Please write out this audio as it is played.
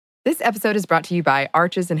This episode is brought to you by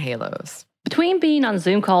Arches and Halos. Between being on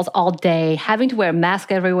Zoom calls all day, having to wear a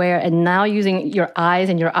mask everywhere, and now using your eyes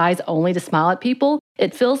and your eyes only to smile at people,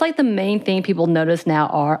 it feels like the main thing people notice now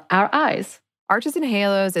are our eyes. Arches and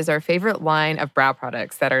Halos is our favorite line of brow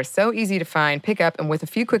products that are so easy to find, pick up, and with a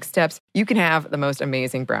few quick steps, you can have the most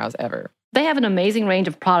amazing brows ever. They have an amazing range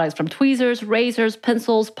of products from tweezers, razors,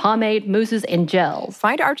 pencils, pomade, mousses, and gels.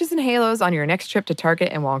 Find Arches and Halos on your next trip to Target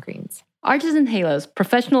and Walgreens. Arches and Halos,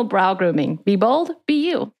 professional brow grooming. Be bold, be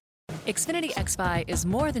you. Xfinity XFi is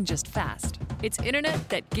more than just fast. It's internet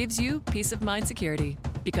that gives you peace of mind security.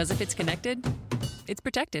 Because if it's connected, it's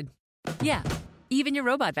protected. Yeah, even your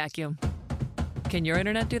robot vacuum. Can your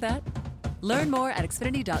internet do that? Learn more at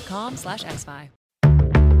xfinity.com/xfi.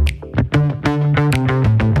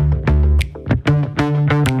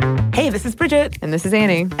 Hey, this is Bridget. And this is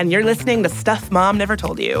Annie. And you're listening to Stuff Mom Never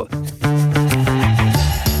Told You.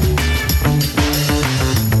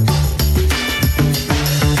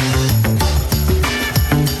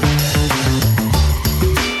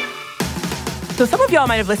 So some of y'all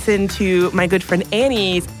might have listened to my good friend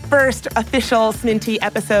Annie's first official Sminty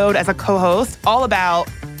episode as a co-host, all about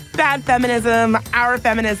bad feminism, our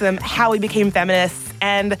feminism, how we became feminists.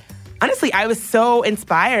 And honestly, I was so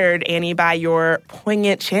inspired, Annie, by your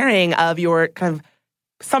poignant sharing of your kind of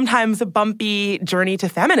sometimes bumpy journey to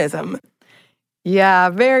feminism. Yeah,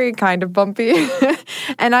 very kind of bumpy.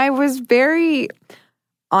 And I was very,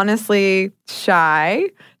 honestly, shy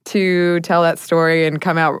to tell that story and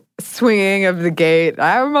come out swinging of the gate.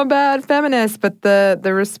 I'm a bad feminist. But the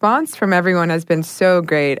response from everyone has been so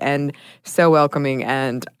great and so welcoming.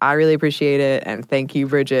 And I really appreciate it. And thank you,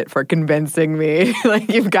 Bridget, for convincing me.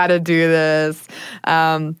 Like, you've got to do this.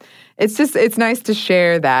 It's nice to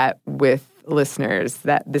share that with listeners,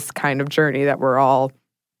 that this kind of journey that we're all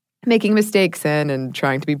making mistakes in and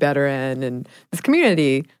trying to be better in, and this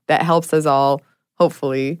community that helps us all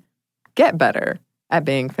hopefully get better at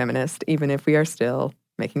being feminist, even if we are still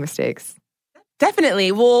making mistakes.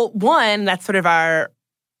 Definitely. Well, one, that's sort of our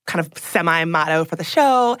kind of semi-motto for the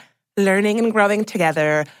show, learning and growing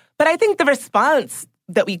together. But I think the response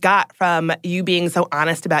that we got from you being so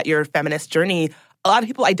honest about your feminist journey, a lot of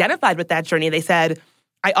people identified with that journey. They said,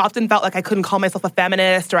 I often felt like I couldn't call myself a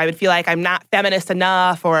feminist, or I would feel like I'm not feminist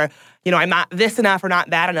enough, or, I'm not this enough or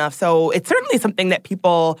not that enough. So it's certainly something that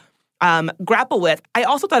people grapple with. I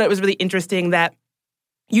also thought it was really interesting that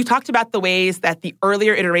you talked about the ways that the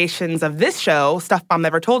earlier iterations of this show, Stuff Mom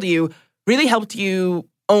Never Told You, really helped you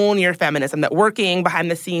own your feminism, that working behind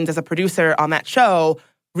the scenes as a producer on that show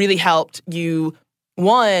really helped you,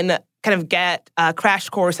 one, kind of get a crash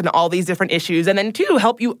course in all these different issues, and then two,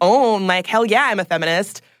 help you own, like, hell yeah, I'm a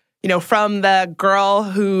feminist, from the girl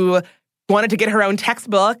who wanted to get her own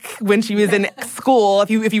textbook when she was in school. If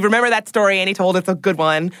you remember that story, Annie told, it's a good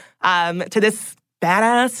one, to this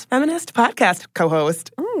badass feminist podcast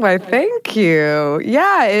co-host. Why, thank you.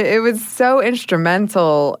 Yeah, it was so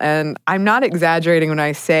instrumental, and I'm not exaggerating when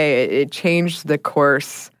I say it changed the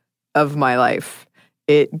course of my life.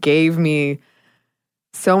 It gave me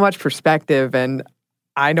so much perspective, and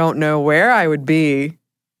I don't know where I would be.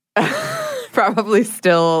 Probably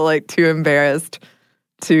still, too embarrassed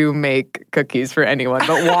to make cookies for anyone,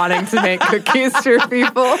 but wanting to make cookies for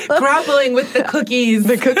people. Grappling with the cookies.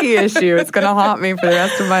 The cookie issue. It's going to haunt me for the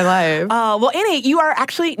rest of my life. Well, Annie, you are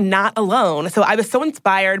actually not alone. So I was so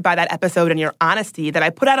inspired by that episode and your honesty that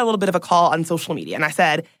I put out a little bit of a call on social media. And I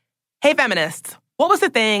said, hey, feminists, what was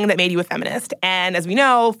the thing that made you a feminist? And as we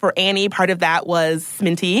know, for Annie, part of that was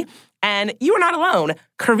Sminty. And you are not alone.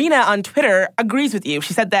 Karina on Twitter agrees with you.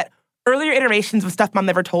 She said that earlier iterations of Stuff Mom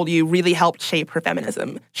Never Told You really helped shape her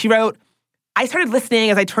feminism. She wrote, I started listening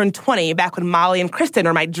as I turned 20, back when Molly and Kristen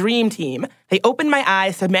were my dream team. They opened my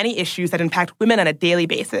eyes to many issues that impact women on a daily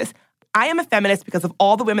basis. I am a feminist because of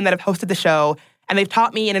all the women that have hosted the show, and they've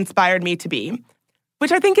taught me and inspired me to be.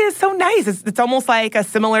 Which I think is so nice. It's almost like a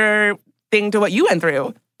similar thing to what you went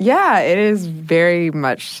through. Yeah, it is very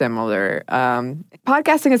much similar.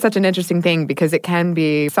 Podcasting is such an interesting thing because it can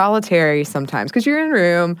be solitary sometimes because you're in a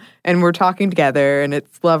room and we're talking together and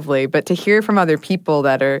it's lovely. But to hear from other people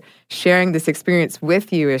that are sharing this experience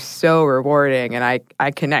with you is so rewarding. And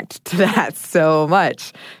I connect to that so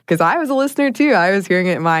much because I was a listener too. I was hearing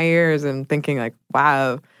it in my ears and thinking like,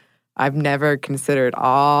 wow, I've never considered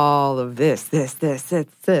all of this.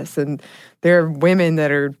 And there are women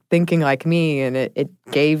that are thinking like me, and it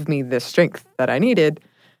gave me the strength that I needed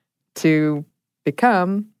to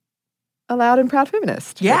become a loud and proud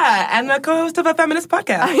feminist. Yeah, and the co-host of a feminist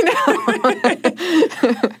podcast. I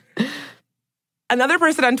know. Another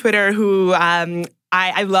person on Twitter who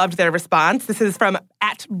I loved their response. This is from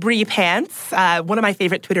 @BriePants, one of my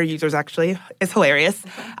favorite Twitter users, actually. It's hilarious.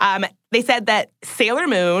 They said that Sailor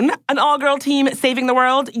Moon, an all-girl team saving the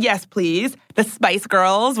world, yes, please. The Spice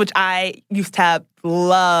Girls, which I used to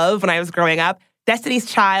love when I was growing up. Destiny's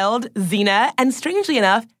Child, Xena, and strangely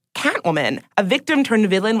enough, Catwoman, a victim turned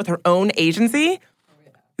villain with her own agency.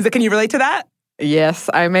 Can you relate to that? Yes,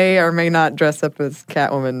 I may or may not dress up as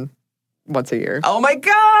Catwoman once a year. Oh my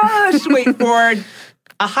gosh! Wait, for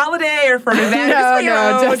a holiday or for an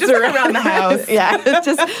event? Just around the house. Yeah,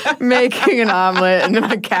 just making an omelet in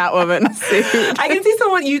a Catwoman suit. I can see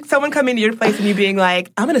someone come into your place and you being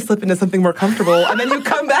like, I'm going to slip into something more comfortable, and then you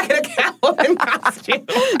come back in a Catwoman costume.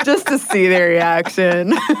 Just to see their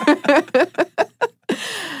reaction.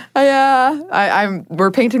 Yeah,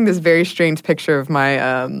 we're painting this very strange picture of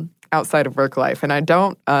my outside of work life, and I'm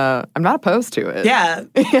not opposed to it. Yeah,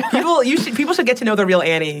 people should get to know the real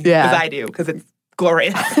Annie, as I do, because it's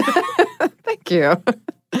glorious. Thank you.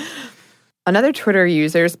 Another Twitter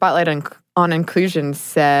user, Spotlight on Inclusion,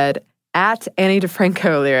 said, @Annie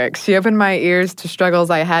DeFranco lyrics. She opened my ears to struggles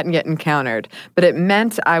I hadn't yet encountered, but it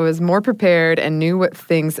meant I was more prepared and knew what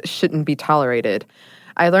things shouldn't be tolerated.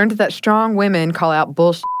 I learned that strong women call out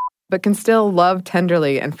bullshit, but can still love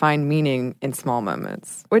tenderly and find meaning in small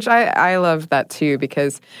moments. Which I love that too,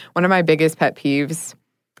 because one of my biggest pet peeves,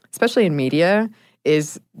 especially in media,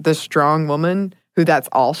 is the strong woman who that's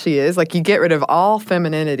all she is. Like, you get rid of all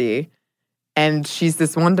femininity and she's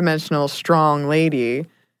this one-dimensional strong lady,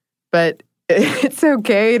 but it's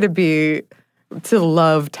okay to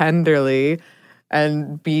love tenderly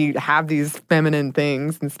and have these feminine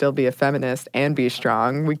things and still be a feminist and be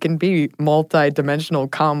strong. We can be multi-dimensional,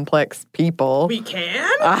 complex people. We can?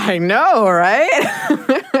 I know,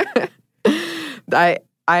 right?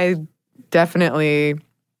 I definitely,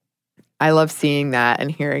 I love seeing that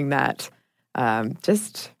and hearing that.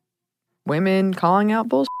 Just women calling out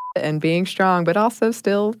bullshit and being strong, but also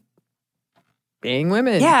still being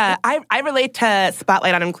women. Yeah, I relate to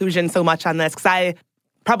Spotlight on Inclusion so much on this because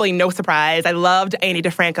probably no surprise, I loved Annie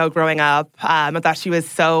DeFranco growing up. I thought she was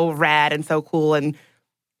so rad and so cool. And,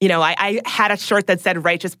 I had a shirt that said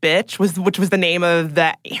Righteous Bitch, which was the name of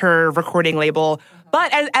her recording label.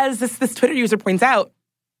 But as this Twitter user points out,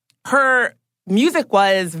 her music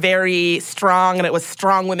was very strong, and it was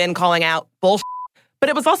strong women calling out bullshit. But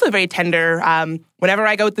it was also very tender. Whenever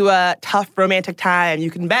I go through a tough romantic time,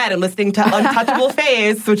 you can bet I'm listening to Untouchable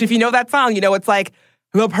Phase, which if you know that song, it's like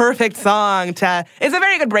the perfect song it's a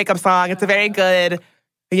very good breakup song. It's a very good,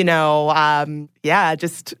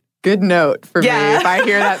 just good note for me. If I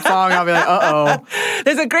hear that song, I'll be like, uh-oh.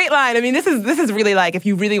 There's a great line. I mean, this is really like, if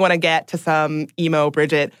you really want to get to some emo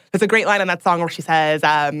Bridget, there's a great line on that song where she says,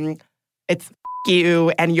 it's f***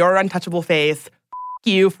 you and your untouchable face, f***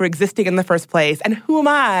 you for existing in the first place, and who am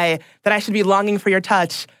I that I should be longing for your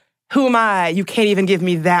touch? Who am I? You can't even give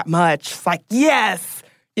me that much. It's like, yes!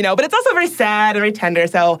 But it's also very sad and very tender.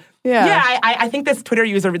 So, I think this Twitter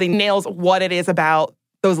user really nails what it is about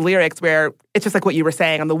those lyrics, where it's just like what you were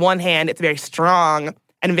saying. On the one hand, it's very strong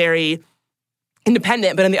and very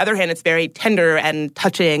independent, but on the other hand, it's very tender and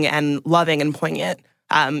touching and loving and poignant.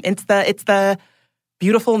 It's the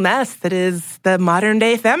beautiful mess that is the modern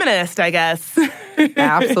day feminist, I guess.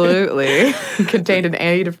 Absolutely. Contained in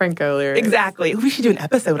Annie DeFranco lyrics. Exactly. We should do an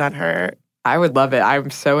episode on her. I would love it. I'm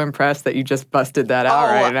so impressed that you just busted that out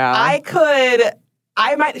right now.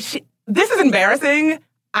 This is embarrassing.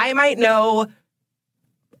 I might know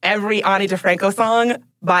every Annie DeFranco song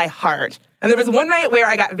by heart. And there was one night where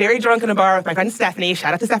I got very drunk in a bar with my friend Stephanie,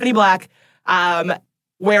 shout out to Stephanie Black,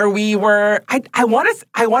 where we were, I want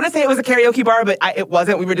to say it was a karaoke bar, but it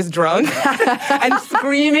wasn't. We were just drunk and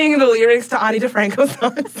screaming the lyrics to Annie DeFranco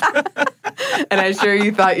songs. And I'm sure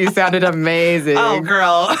you thought you sounded amazing. Oh,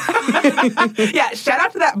 girl. Yeah, shout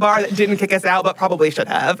out to that bar that didn't kick us out, but probably should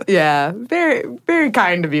have. Yeah, very, very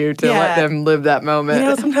kind of you to let them live that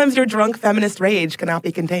moment. Sometimes your drunk feminist rage cannot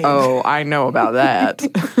be contained. Oh, I know about that.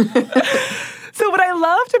 So what I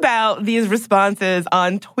loved about these responses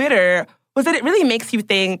on Twitter was that it really makes you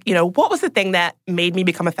think, what was the thing that made me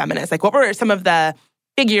become a feminist? Like, what were some of the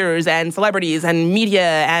figures and celebrities and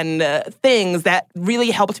media and things that really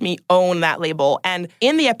helped me own that label? And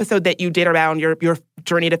in the episode that you did around your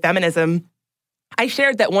journey to feminism, I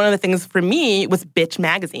shared that one of the things for me was Bitch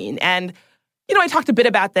Magazine. And, I talked a bit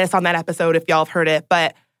about this on that episode if y'all have heard it,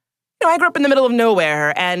 but I grew up in the middle of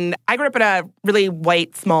nowhere, and I grew up in a really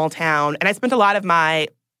white, small town, and I spent a lot of my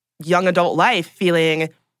young adult life feeling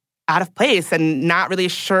out of place and not really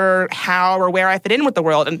sure how or where I fit in with the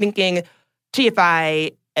world, and thinking, gee,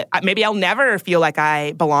 maybe I'll never feel like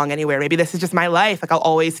I belong anywhere. Maybe this is just my life. Like, I'll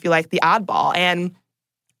always feel like the oddball. And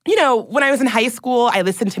when I was in high school, I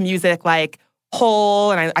listened to music like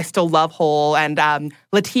Hole, and I still love Hole, and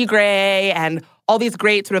Le Tigre, and all these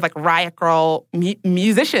great sort of like Riot Girl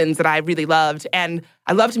musicians that I really loved. And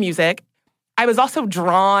I loved music. I was also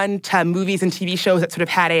drawn to movies and TV shows that sort of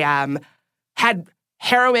had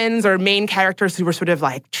heroines or main characters who were sort of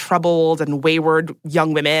like troubled and wayward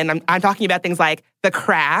young women. I'm talking about things like The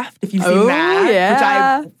Craft, if you've seen that, which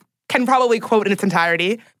I can probably quote in its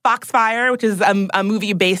entirety. Foxfire, which is a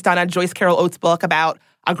movie based on a Joyce Carol Oates book about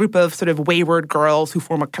a group of sort of wayward girls who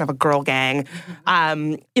form a kind of a girl gang.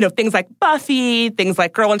 Things like Buffy, things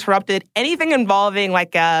like Girl Interrupted, anything involving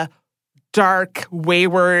like a dark,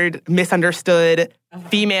 wayward, misunderstood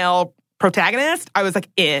female protagonist, I was like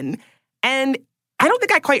in. And I don't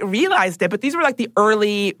think I quite realized it, but these were like the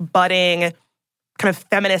early budding kind of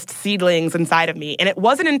feminist seedlings inside of me. And it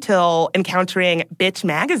wasn't until encountering Bitch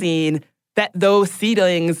magazine that those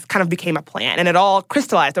seedlings kind of became a plant and it all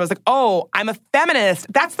crystallized. I was like, oh, I'm a feminist.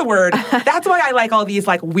 That's the word. That's why I like all these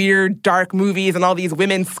like weird, dark movies and all these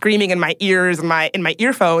women screaming in my ears and in my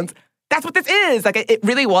earphones. That's what this is. Like it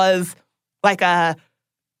really was like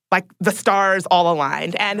the stars all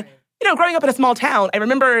aligned. And, growing up in a small town, I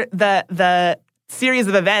remember the series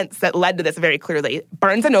of events that led to this very clearly.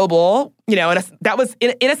 Barnes & Noble, that was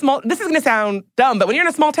in a small, this is going to sound dumb, but when you're in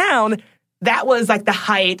a small town, that was like the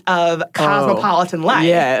height of cosmopolitan life.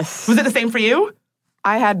 Yes. Was it the same for you?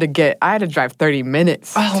 I had to drive 30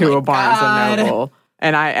 minutes to a Barnes & Noble.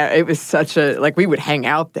 And it was such a, we would hang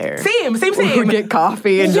out there. Same. We would get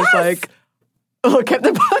coffee and just look at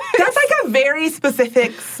the books. That's like a very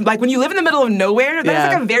specific, when you live in the middle of nowhere,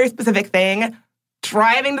 that's like a very specific thing.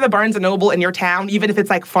 Driving to the Barnes & Noble in your town, even if it's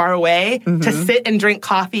like far away, to sit and drink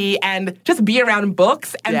coffee and just be around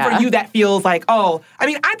books. And for you, that feels like, I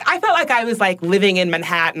felt like I was like living in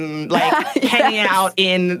Manhattan, hanging out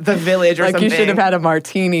in the Village or something. Like you should have had a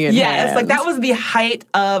martini in hand. Like that was the height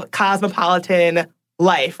of cosmopolitan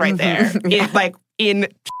life right there. in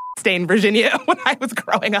Stain, Virginia, when I was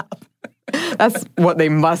growing up. That's what they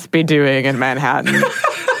must be doing in Manhattan.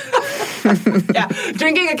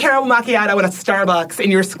 Drinking a caramel macchiato in a Starbucks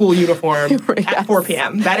in your school uniform at 4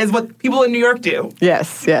 p.m. That is what people in New York do.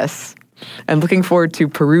 Yes. And looking forward to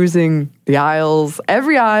perusing the aisles,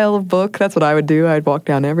 every aisle of book. That's what I would do. I'd walk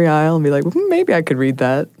down every aisle and be like, maybe I could read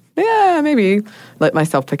that. Yeah, maybe let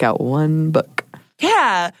myself pick out one book.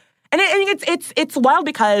 Yeah. And I think it's wild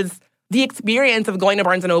because the experience of going to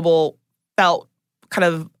Barnes & Noble felt kind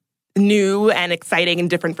of new and exciting and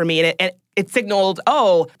different for me. And it signaled,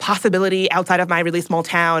 possibility outside of my really small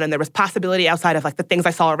town. And there was possibility outside of the things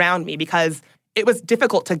I saw around me because it was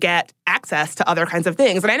difficult to get access to other kinds of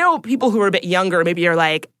things. And I know people who are a bit younger maybe are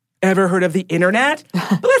like, ever heard of the internet?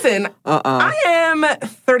 But listen, I am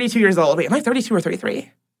 32 years old. Wait, am I 32 or 33?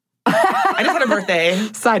 I just had a birthday.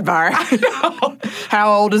 Sidebar. I know.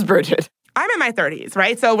 How old is Bridget? I'm in my 30s,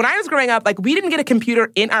 right? So when I was growing up, we didn't get a computer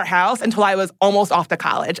in our house until I was almost off to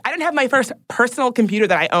college. I didn't have my first personal computer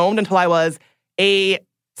that I owned until I was a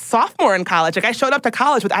sophomore in college. I showed up to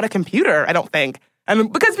college without a computer, I don't think.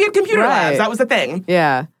 Because we had computer labs. That was the thing.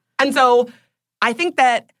 Yeah. And so I think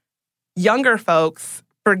that younger folks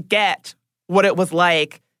forget what it was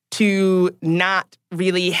like to not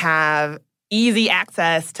really have easy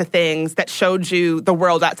access to things that showed you the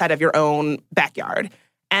world outside of your own backyard.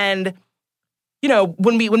 And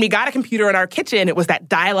when we got a computer in our kitchen, it was that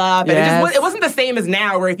dial-up. Yes. And it wasn't the same as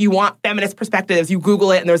now where if you want feminist perspectives, you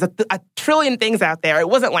Google it and there's a trillion things out there. It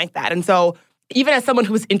wasn't like that. And so even as someone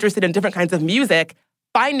who was interested in different kinds of music,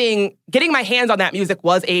 getting my hands on that music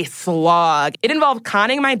was a slog. It involved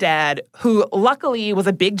conning my dad, who luckily was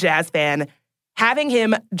a big jazz fan, having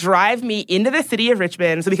him drive me into the city of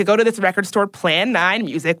Richmond so we could go to this record store, Plan 9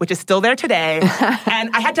 Music, which is still there today.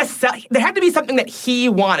 And there had to be something that he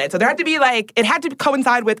wanted. So there had to be it had to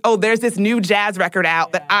coincide with, there's this new jazz record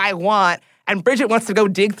out that I want. And Bridget wants to go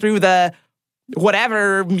dig through the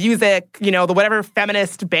whatever music, the whatever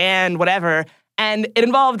feminist band, whatever. And it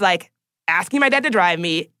involved asking my dad to drive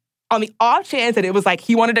me on the off chance that it was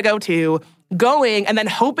he wanted to go to, going and then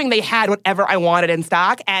hoping they had whatever I wanted in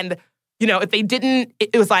stock. And if they didn't,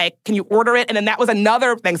 it was can you order it? And then that was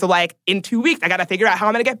another thing. So in 2 weeks, I got to figure out how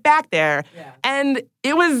I'm going to get back there. Yeah. And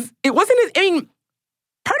it wasn't, part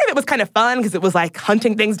of it was kind of fun because it was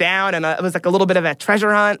hunting things down and it was a little bit of a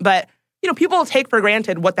treasure hunt. But, people take for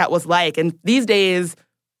granted what that was like. And these days,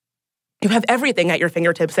 you have everything at your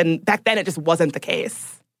fingertips. And back then, it just wasn't the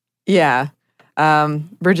case. Yeah.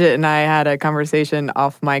 Bridget and I had a conversation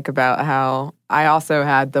off mic about how I also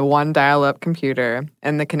had the one dial-up computer,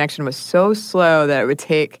 and the connection was so slow that it would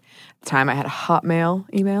take, at the time I had a Hotmail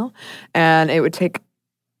email, and it would take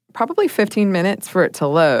probably 15 minutes for it to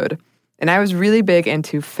load. And I was really big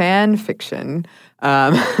into fan fiction.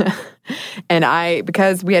 And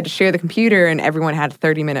because we had to share the computer and everyone had a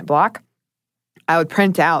 30-minute block, I would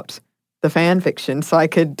print out the fan fiction so I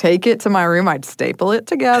could take it to my room. I'd staple it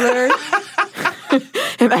together.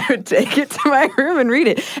 And I would take it to my room and read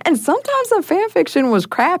it. And sometimes the fan fiction was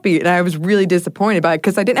crappy, and I was really disappointed by it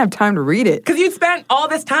because I didn't have time to read it. Because you spent all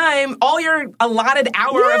this time, all your allotted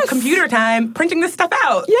hour of computer time, printing this stuff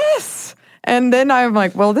out. Yes. And then I'm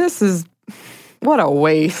like, well, what a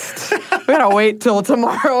waste. We gotta wait till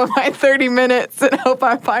tomorrow, my 30 minutes, and hope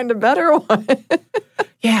I find a better one.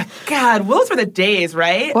 Yeah, God, those were the days,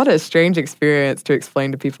 right? What a strange experience to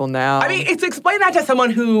explain to people now. I mean, it's to explain that to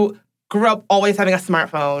someone who grew up always having a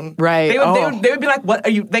smartphone. Right. They would be like, what are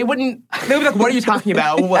you, they would be like, what are you talking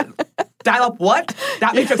about? What? Dial up what?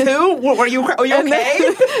 That makes us who? Are you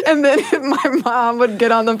okay? And then my mom would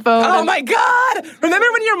get on the phone. Oh my God. Remember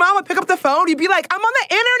when your mom would pick up the phone? You'd be like, I'm on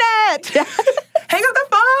the internet. Yeah. Hang up the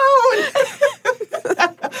phone.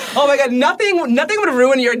 Oh my God. Nothing would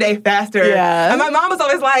ruin your day faster. Yeah. And my mom was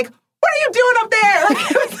always like, what are you doing up there?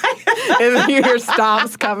 And then you hear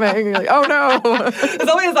stomps coming. You're like, oh no. It's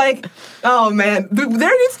always like, oh man. There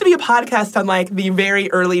needs to be a podcast on like the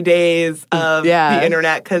very early days of the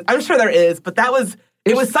internet, because I'm sure there is, but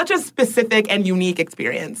it was such a specific and unique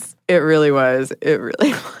experience. It really was. It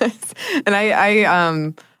really was. And I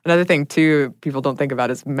another thing too, people don't think about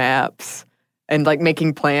is maps. And like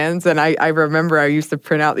making plans. And I remember I used to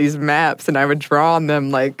print out these maps and I would draw on them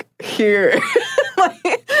like here.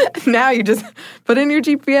 Now you just put in your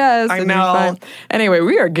GPS. I know. Anyway,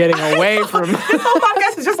 we are getting away from... This whole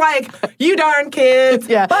podcast is just like, you darn kids.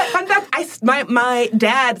 Yeah. But fun fact, my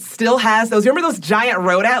dad still has those. Remember those giant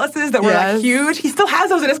road atlases that were like huge? He still has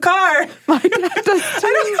those in his car. My dad does too.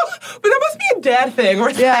 I don't know. But that must be a dad thing. Where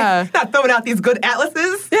it's like, not throwing out these good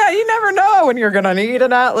atlases. Yeah, you never know when you're going to need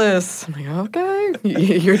an atlas. I'm like, okay.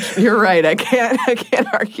 You're right. I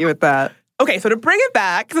can't argue with that. Okay, so to bring it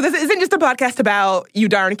back, so this isn't just a podcast about you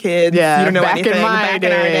darn kids. Yeah, you don't know anything. Back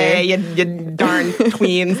in our day, you darn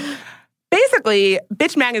tweens. Basically,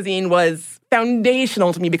 Bitch Magazine was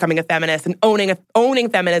foundational to me becoming a feminist and owning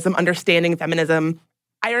feminism, understanding feminism.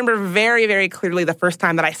 I remember very, very clearly the first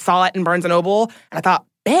time that I saw it in Barnes & Noble, and I thought,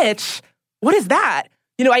 bitch, what is that?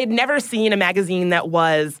 You know, I had never seen a magazine that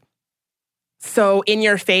was so in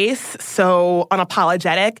your face, so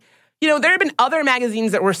unapologetic. You know, there have been other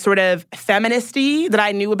magazines that were sort of feministy that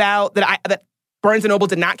I knew about that Barnes & Noble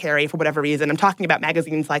did not carry for whatever reason. I'm talking about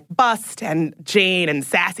magazines like Bust and Jane and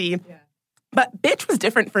Sassy. Yeah. But Bitch was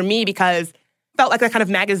different for me because it felt like the kind of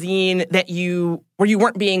magazine where you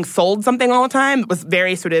weren't being sold something all the time. It was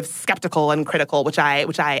very sort of skeptical and critical, which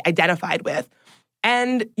I identified with.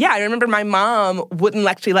 And yeah, I remember my mom wouldn't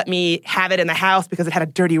actually let me have it in the house because it had a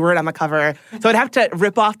dirty word on the cover. So I'd have to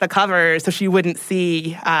rip off the cover so she wouldn't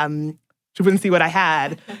see what I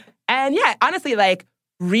had. And yeah, honestly, like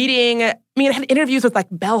reading, I mean, I had interviews with like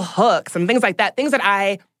Bell Hooks and things like that, things that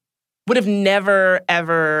I would have never,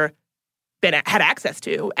 ever had access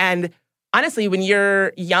to. And honestly, when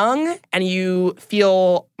you're young and you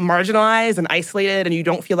feel marginalized and isolated and you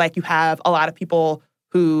don't feel like you have a lot of people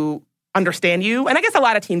who understand you. And I guess a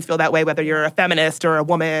lot of teens feel that way, whether you're a feminist or a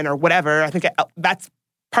woman or whatever. I think that's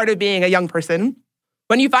part of being a young person.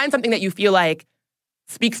 When you find something that you feel like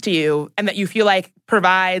speaks to you and that you feel like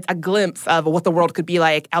provides a glimpse of what the world could be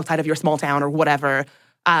like outside of your small town or whatever,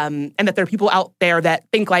 and that there are people out there that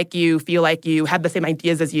think like you, feel like you, have the same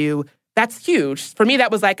ideas as you, that's huge. For me,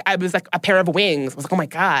 that was like, I was like a pair of wings. I was like, oh my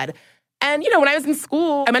God. And, you know, when I was in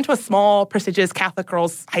school, I went to a small, prestigious Catholic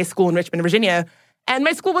girls' high school in Richmond, Virginia. And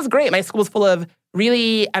my school was great. My school was full of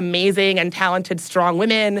really amazing and talented, strong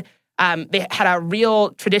women. They had a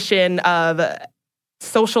real tradition of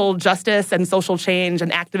social justice and social change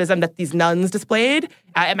and activism that these nuns displayed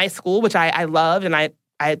at my school, which I loved and I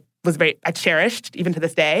cherished even to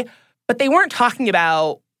this day. But they weren't talking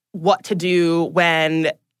about what to do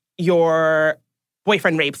when your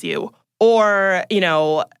boyfriend rapes you or, you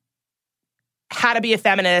know, how to be a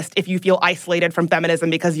feminist if you feel isolated from feminism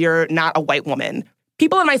because you're not a white woman.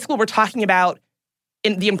 People in my school were talking about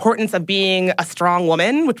the importance of being a strong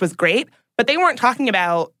woman, which was great, but they weren't talking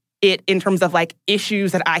about it in terms of like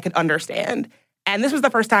issues that I could understand. And this was the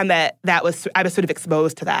first time that I was sort of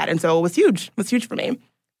exposed to that. And so it was huge. It was huge for me.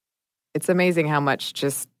 It's amazing how much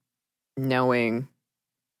just knowing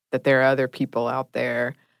that there are other people out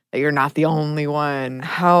there, that you're not the only one,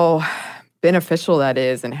 how beneficial that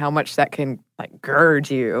is and how much that can like gird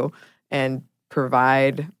you and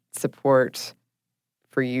provide support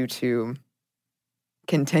for you to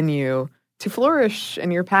continue to flourish in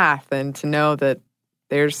your path and to know that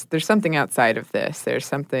there's something outside of this. There's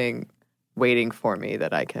something waiting for me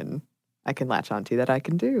that I can latch onto, that I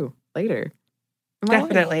can do later.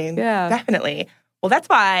 Definitely. Yeah. Definitely. Well, that's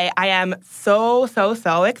why I am so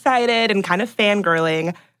excited and kind of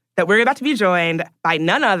fangirling that we're about to be joined by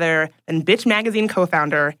none other than Bitch Magazine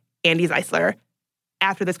co-founder Andy Zeisler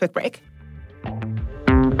after this quick break.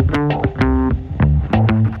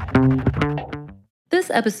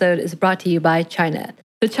 This episode is brought to you by Chinet.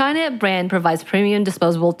 The Chinet brand provides premium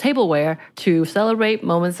disposable tableware to celebrate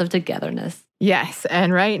moments of togetherness. Yes,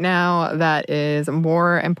 and right now that is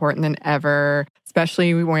more important than ever,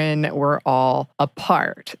 especially when we're all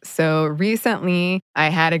apart. So recently I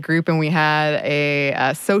had a group and we had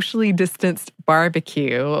a socially distanced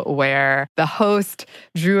barbecue where the host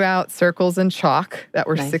drew out circles and chalk that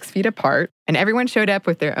were 6 feet apart. And everyone showed up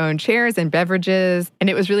with their own chairs and beverages. And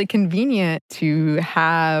it was really convenient to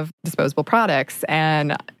have disposable products.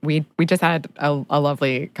 And we just had a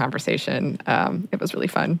lovely conversation. It was really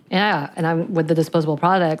fun. Yeah, and with the disposable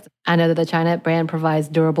products, I know that the Chinet brand provides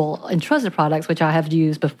durable and trusted products, which I have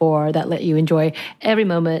used before, that let you enjoy every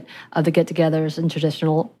moment of the get-togethers in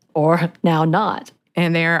traditional or now not.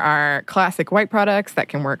 And there are classic white products that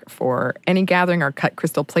can work for any gathering, or cut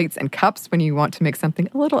crystal plates and cups when you want to make something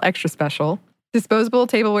a little extra special. Disposable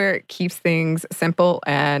tableware keeps things simple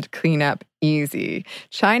and cleanup easy.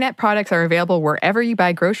 Chinet products are available wherever you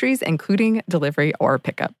buy groceries, including delivery or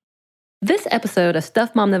pickup. This episode of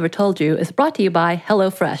Stuff Mom Never Told You is brought to you by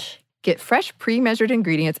HelloFresh. Get fresh, pre-measured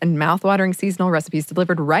ingredients and mouth-watering seasonal recipes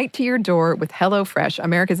delivered right to your door with HelloFresh,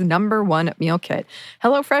 America's #1 meal kit.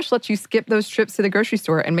 HelloFresh lets you skip those trips to the grocery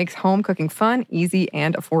store and makes home cooking fun, easy,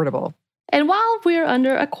 and affordable. And while we're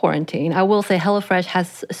under a quarantine, I will say HelloFresh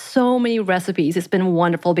has so many recipes. It's been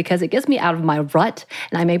wonderful because it gets me out of my rut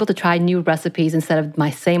and I'm able to try new recipes instead of my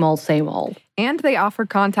same old, same old. And they offer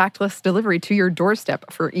contactless delivery to your doorstep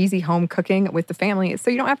for easy home cooking with the family, so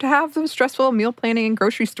you don't have to have those stressful meal planning and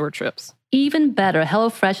grocery store trips. Even better,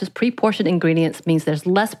 HelloFresh's pre-portioned ingredients means there's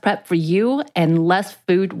less prep for you and less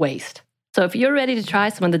food waste. So if you're ready to try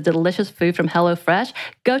some of the delicious food from HelloFresh,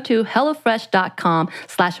 go to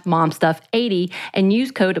HelloFresh.com/momstuff80 and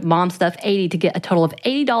use code MOMSTUFF80 to get a total of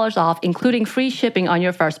 $80 off, including free shipping on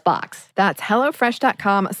your first box. That's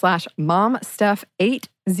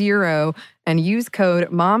HelloFresh.com/momstuff80 and use code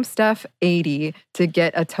MOMSTUFF80 to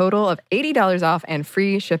get a total of $80 off and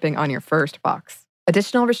free shipping on your first box.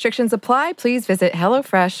 Additional restrictions apply. Please visit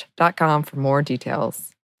HelloFresh.com for more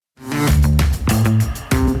details.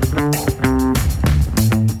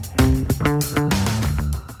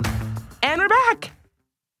 And we're back.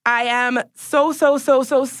 I am so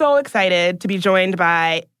excited to be joined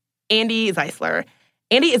by Andy Zeisler.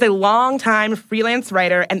 Andy is a longtime freelance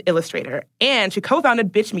writer and illustrator, and she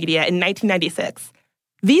co-founded Bitch Media in 1996.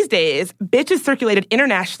 These days, Bitch is circulated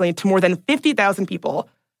internationally to more than 50,000 people.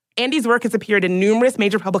 Andy's work has appeared in numerous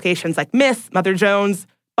major publications like Miss, Mother Jones,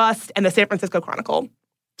 Bust, and the San Francisco Chronicle.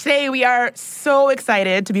 Today, we are so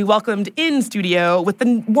excited to be welcomed in studio with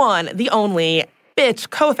the one, the only, Bitch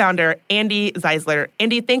co-founder, Andy Zeisler.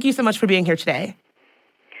 Andy, thank you so much for being here today.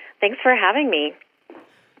 Thanks for having me.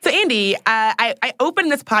 So, Andy, I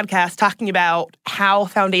opened this podcast talking about how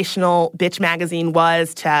foundational Bitch Magazine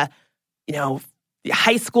was to,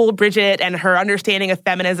 high school Bridget and her understanding of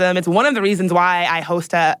feminism. It's one of the reasons why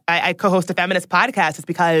I co-host a feminist podcast is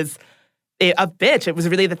because of Bitch. It was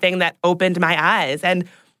really the thing that opened my eyes. And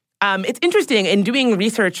it's interesting, in doing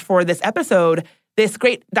research for this episode, this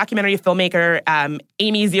great documentary filmmaker,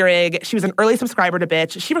 Amy Zierig, she was an early subscriber to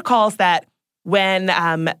Bitch. She recalls that when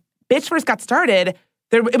Bitch first got started,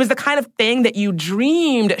 it was the kind of thing that you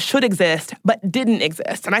dreamed should exist, but didn't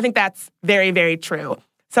exist. And I think that's very, very true.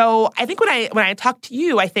 So I think when I talk to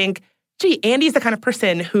you, I think, gee, Andy's the kind of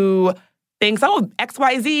person who thinks,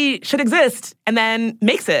 XYZ should exist, and then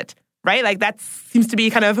makes it, right? Like, that seems to be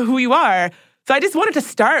kind of who you are. So I just wanted to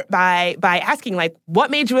start by asking,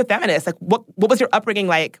 what made you a feminist? What was your upbringing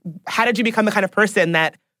like? How did you become the kind of person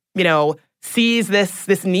that, sees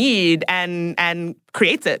this need and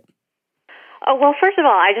creates it? Oh, well, first of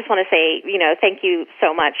all, I just want to say, thank you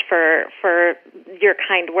so much for your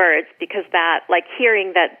kind words, because that,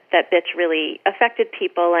 hearing that Bitch really affected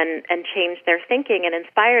people and changed their thinking and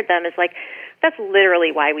inspired them is that's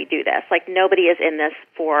literally why we do this. Nobody is in this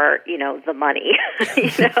for, the money.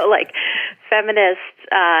 Feminist,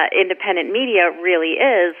 independent media really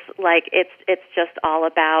is, it's just all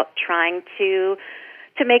about trying to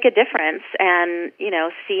make a difference and,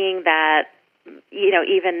 seeing that,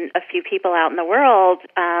 even a few people out in the world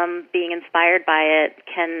being inspired by it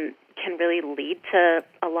can really lead to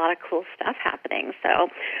a lot of cool stuff happening.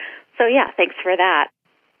 So yeah, thanks for that.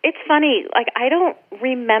 it's funny, like, I don't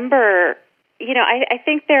remember, I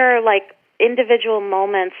think there are, like, individual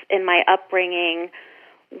moments in my upbringing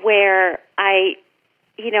where I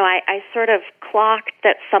sort of clocked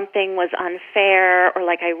that something was unfair, or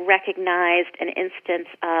like I recognized an instance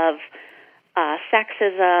of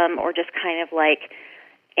sexism or just kind of like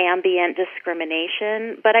ambient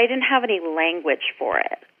discrimination, but I didn't have any language for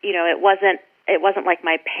it. It wasn't like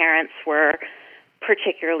my parents were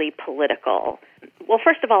particularly political. Well,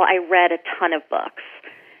 first of all, I read a ton of books.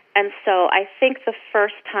 And so I think the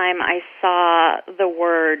first time I saw the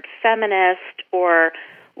word feminist or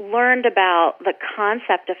learned about the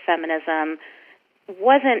concept of feminism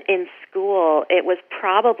wasn't in school. It was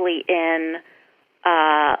probably in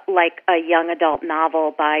like a young adult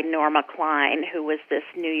novel by Norma Klein, who was this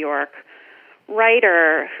New York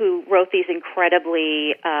writer who wrote these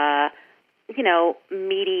incredibly,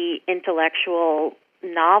 meaty intellectual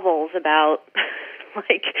novels about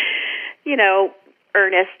like,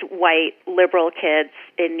 earnest white liberal kids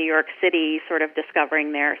in New York City sort of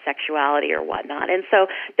discovering their sexuality or whatnot. And so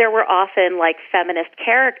there were often like feminist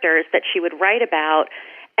characters that she would write about,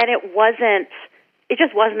 and it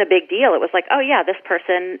just wasn't a big deal. It was like, oh yeah, this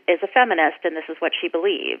person is a feminist and this is what she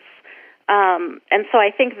believes. And so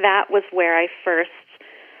I think that was where I first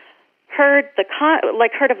heard of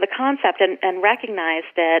the concept and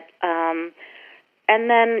recognized it. And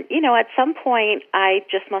then, at some point, I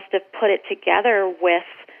just must have put it together with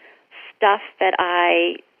stuff that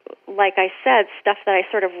stuff that I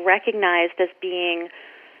sort of recognized as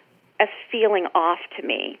feeling off to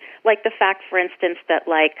me. Like the fact, for instance, that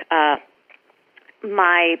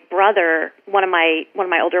my brother, one of my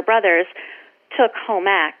older brothers, took home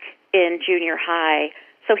ec in junior high,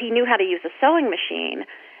 so he knew how to use a sewing machine.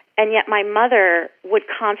 And yet my mother would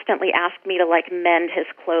constantly ask me to mend his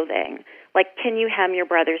clothing. Like, can you hem your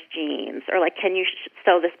brother's jeans? Or can you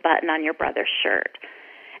sew this button on your brother's shirt?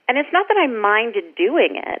 And it's not that I minded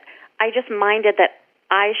doing it. I just minded that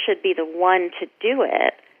I should be the one to do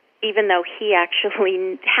it, even though he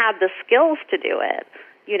actually had the skills to do it,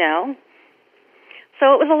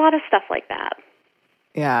 So it was a lot of stuff like that.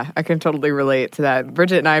 Yeah, I can totally relate to that.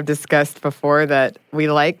 Bridget and I have discussed before that we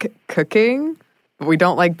like cooking, but we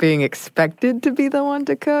don't like being expected to be the one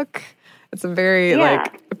to cook. It's a very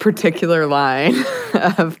particular line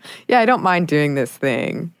of, I don't mind doing this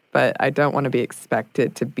thing, but I don't want to be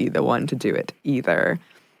expected to be the one to do it either.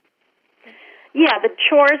 Yeah, the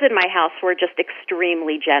chores in my house were just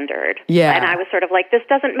extremely gendered. Yeah. And I was sort of like, this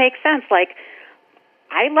doesn't make sense. I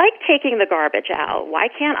like taking the garbage out. Why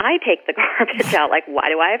can't I take the garbage out? Why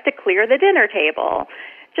do I have to clear the dinner table?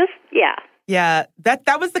 Yeah,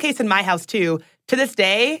 that was the case in my house, too. To this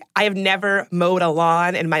day, I have never mowed a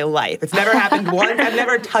lawn in my life. It's never happened once. I've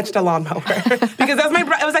never touched a lawnmower. Because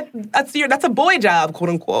it was like, that's a boy job, quote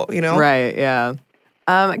unquote, Right, yeah.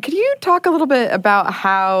 Could you talk a little bit about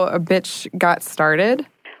how a bitch got started?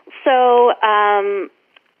 So,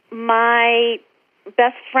 my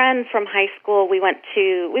best friend from high school, we went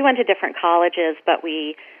to different colleges, but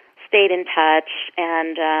we stayed in touch.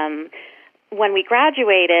 And when we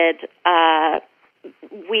graduated,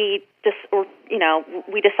 we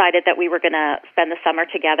decided that we were going to spend the summer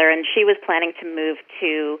together, and she was planning to move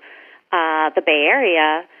to the Bay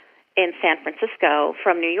Area in San Francisco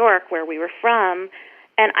from New York, where we were from.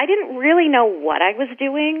 And I didn't really know what I was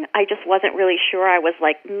doing. I just wasn't really sure. I was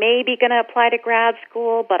maybe going to apply to grad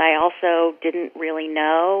school, but I also didn't really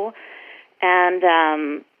know. And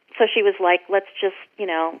so she was like, let's just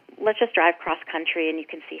drive cross country and you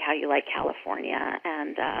can see how you like California.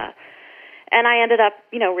 And I ended up,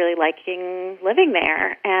 really liking living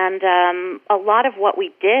there. And a lot of what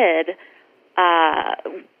we did,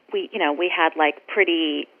 we had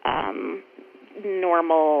pretty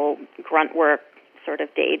normal grunt work sort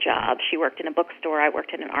of day job. She worked in a bookstore. I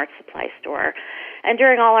worked in an art supply store. And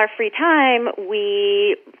during all our free time,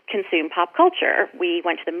 we consumed pop culture. We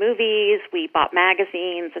went to the movies. We bought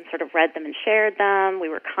magazines and sort of read them and shared them. We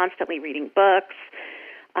were constantly reading books.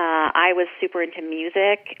 I was super into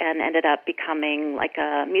music and ended up becoming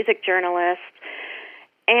a music journalist.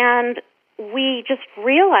 And we just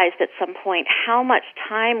realized at some point how much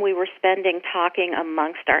time we were spending talking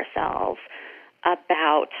amongst ourselves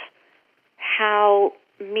about how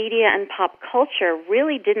media and pop culture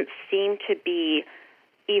really didn't seem to be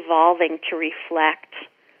evolving to reflect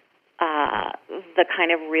the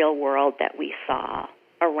kind of real world that we saw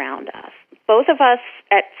around us. Both of us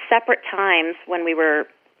at separate times when we were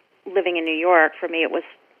living in New York, for me it was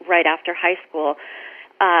right after high school,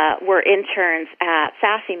 were interns at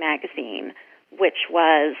Sassy Magazine, which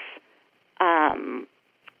was a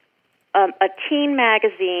teen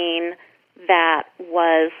magazine that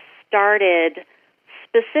was started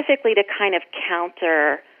specifically to kind of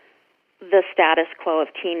counter the status quo of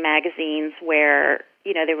teen magazines where,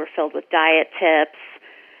 they were filled with diet tips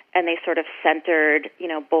and they sort of centered,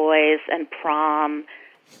 boys and prom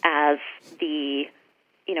as the,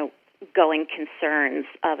 going concerns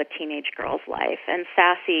of a teenage girl's life. And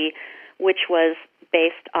Sassy, which was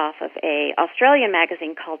based off of a Australian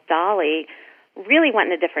magazine called Dolly, really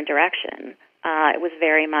went in a different direction. It was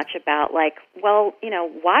very much about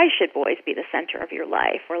why should boys be the center of your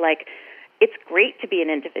life? Or it's great to be an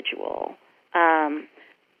individual.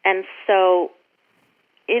 And so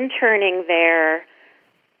interning there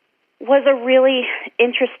was a really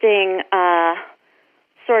interesting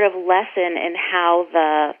sort of lesson in how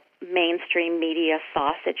the mainstream media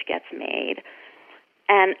sausage gets made.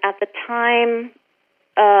 And at the time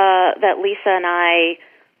that Lisa and I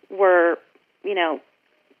were,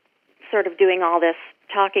 sort of doing all this,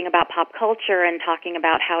 talking about pop culture and talking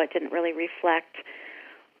about how it didn't really reflect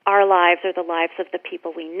our lives or the lives of the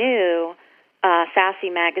people we knew, Sassy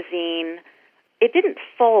magazine, it didn't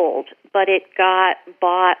fold, but it got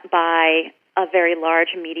bought by a very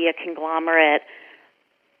large media conglomerate,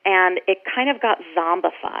 and it kind of got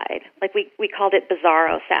zombified. We called it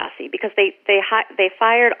Bizarro Sassy because they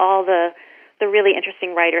fired all the really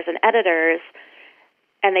interesting writers and editors,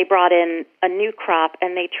 and they brought in a new crop,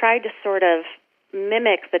 and they tried to sort of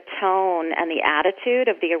mimic the tone and the attitude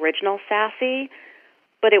of the original Sassy,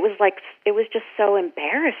 but it was just so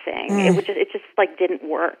embarrassing. It just didn't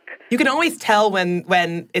work. You can always tell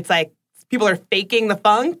when it's like people are faking the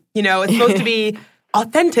funk. It's supposed to be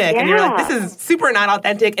authentic, and you're like, this is super not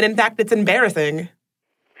authentic, and in fact, it's embarrassing.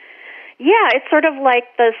 Yeah, it's sort of like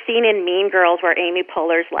the scene in Mean Girls where Amy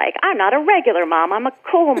Poehler's like, I'm not a regular mom, I'm a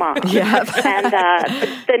cool mom. And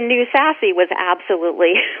the new Sassy was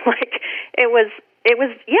absolutely it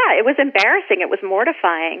was embarrassing. It was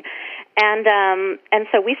mortifying. And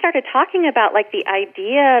so we started talking about the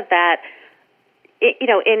idea that,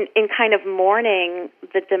 in kind of mourning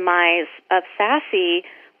the demise of Sassy,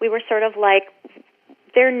 we were sort of like,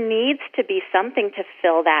 there needs to be something to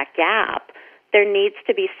fill that gap. There needs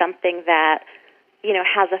to be something that,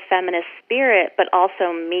 has a feminist spirit, but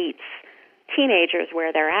also meets teenagers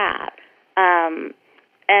where they're at.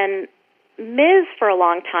 And Ms. for a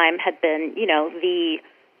long time had been, the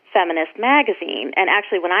feminist magazine. And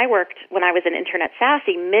actually, when I was in Intern at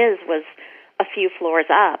Sassy, Ms. was a few floors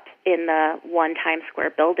up in the one Times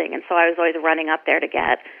Square building. And so I was always running up there to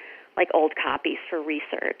get old copies for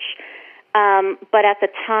research. But at the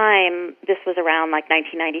time, this was around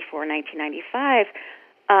 1994, 1995,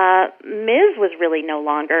 Ms. was really no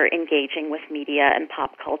longer engaging with media and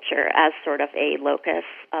pop culture as sort of a locus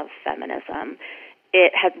of feminism.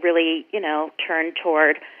 It had really, turned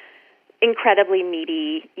toward incredibly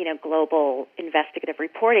meaty, global investigative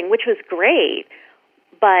reporting, which was great,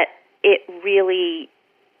 but it really,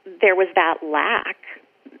 there was that lack.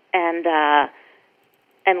 And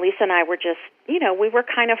Lisa and I were just, we were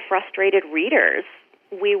kind of frustrated readers.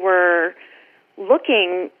 We were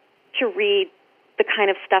looking to read the kind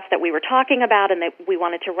of stuff that we were talking about and that we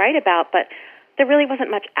wanted to write about, but there really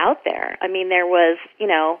wasn't much out there. I mean, there was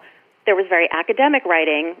very academic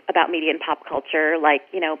writing about media and pop culture,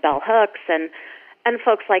 Bell Hooks and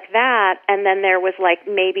folks like that, and then there was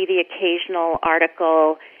maybe the occasional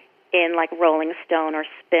article in Rolling Stone or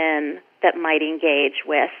Spin that might engage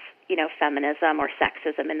with feminism or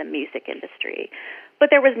sexism in the music industry. But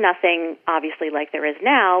there was nothing, obviously, like there is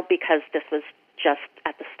now, because this was just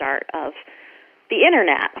at the start of the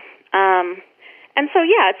Internet. And so,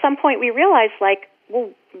 at some point we realized,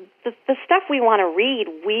 the stuff we want to read,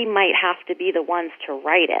 we might have to be the ones to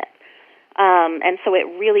write it. And so it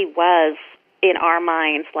really was, in our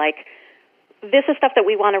minds, this is stuff that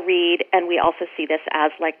we want to read, and we also see this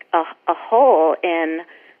as, a hole in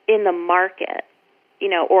the market.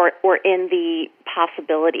 Or in the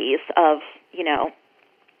possibilities of,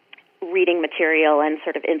 reading material and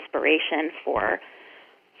sort of inspiration for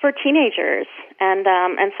teenagers. And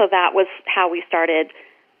so that was how we started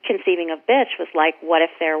conceiving of Bitch, was what if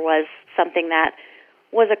there was something that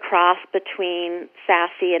was a cross between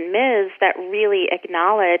Sassy and Ms. that really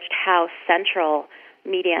acknowledged how central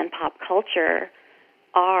media and pop culture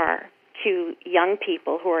are to young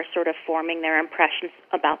people who are sort of forming their impressions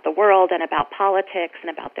about the world and about politics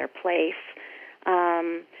and about their place.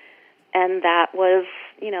 And that was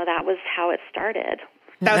how it started.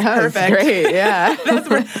 That was perfect. Great, yeah.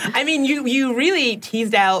 I mean, you really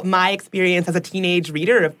teased out my experience as a teenage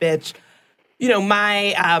reader of Bitch.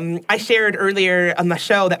 I shared earlier on the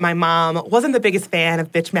show that my mom wasn't the biggest fan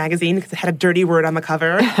of Bitch magazine because it had a dirty word on the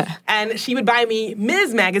cover. And she would buy me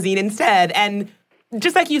Ms. magazine instead. And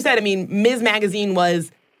just like you said, I mean, Ms. magazine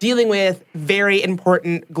was dealing with very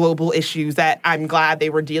important global issues that I'm glad they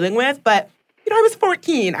were dealing with. But, I was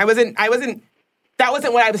 14. That wasn't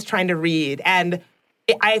what I was trying to read. And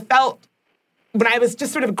I felt when I was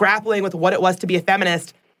just sort of grappling with what it was to be a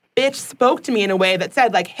feminist, Bitch spoke to me in a way that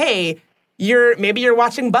said, like, hey, maybe you're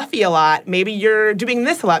watching Buffy a lot. Maybe you're doing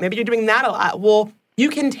this a lot. Maybe you're doing that a lot. Well, you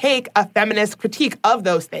can take a feminist critique of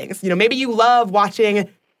those things. Maybe you love watching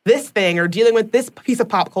this thing or dealing with this piece of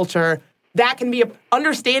pop culture. That can be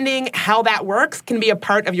understanding how that works can be a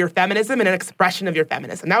part of your feminism and an expression of your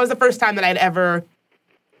feminism. That was the first time that I'd ever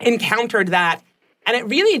encountered that. And it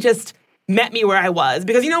really just met me where I was.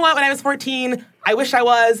 Because you know what? When I was 14, I wish I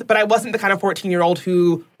was, but I wasn't the kind of 14-year-old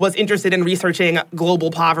who was interested in researching global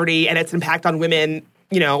poverty and its impact on women,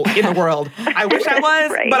 in the world. I wish I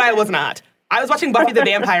was, right. But I was not. I was watching Buffy the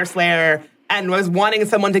Vampire Slayer and was wanting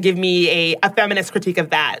someone to give me a feminist critique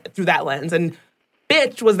of that through that lens. And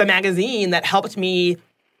Bitch was the magazine that helped me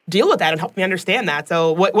deal with that and helped me understand that.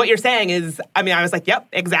 So what you're saying is, I was like, yep,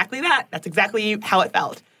 exactly that. That's exactly how it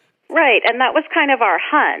felt. Right, and that was kind of our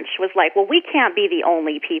hunch, was like, well, we can't be the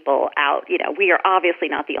only people out, we are obviously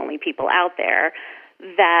not the only people out there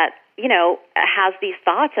that, has these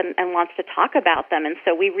thoughts and wants to talk about them. And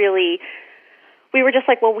so we were just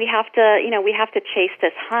like, well, we have to chase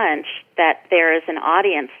this hunch that there is an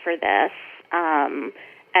audience for this,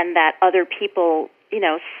 and that other people,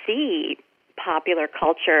 see popular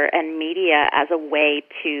culture and media as a way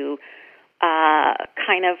to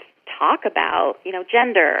kind of talk about,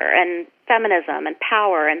 gender and feminism and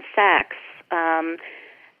power and sex.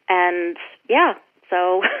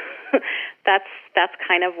 So that's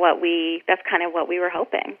kind of what we were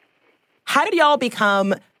hoping. How did y'all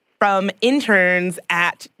become from interns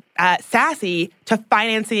at Sassy to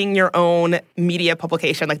financing your own media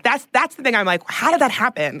publication? Like that's the thing I'm like, how did that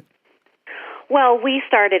happen? Well, we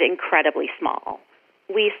started incredibly small.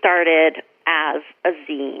 We started as a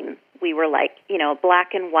zine. We were like,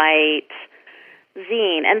 black and white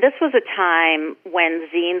zine. And this was a time when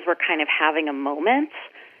zines were kind of having a moment.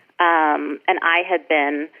 And I had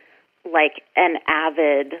been like an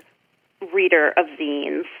avid reader of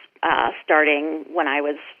zines starting when I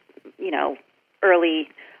was,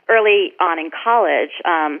 early on in college,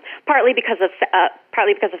 partly because of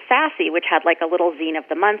Sassy, which had like a little zine of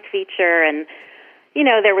the month feature, and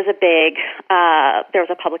there was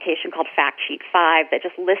a publication called Fact Sheet 5 that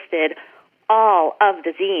just listed all of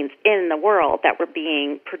the zines in the world that were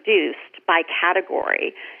being produced by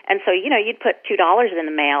category. And so, you'd put $2 in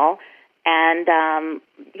the mail, and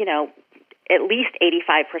at least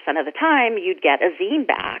 85% of the time you'd get a zine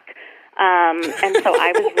back. And so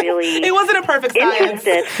I was really it wasn't a perfect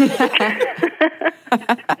interested.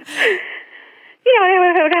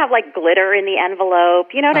 It would have like glitter in the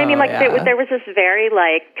envelope. You know what I mean? Like yeah. there was this very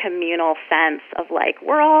like communal sense of like,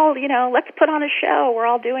 we're all, let's put on a show. We're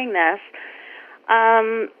all doing this.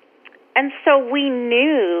 And so we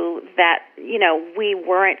knew that, we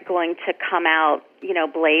weren't going to come out,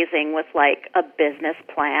 blazing with like a business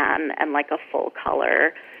plan and like a full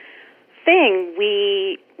color thing.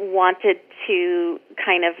 We wanted to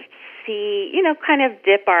kind of see, kind of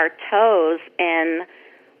dip our toes in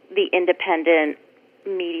the independent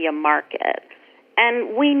media market.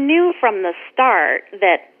 And we knew from the start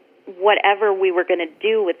that whatever we were going to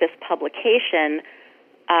do with this publication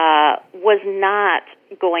was not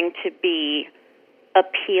going to be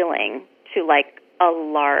appealing to like a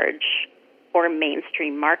large or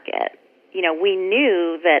mainstream market. We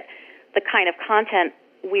knew that the kind of content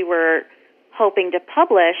we were hoping to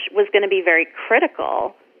publish was going to be very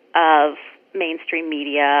critical of mainstream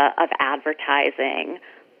media, of advertising,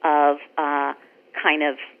 of kind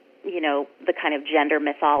of, the kind of gender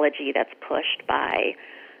mythology that's pushed by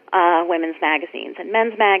women's magazines and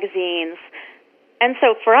men's magazines. And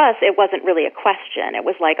so for us, it wasn't really a question. It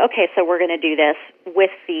was like, okay, so we're going to do this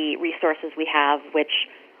with the resources we have, which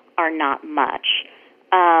are not much.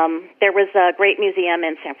 There was a great museum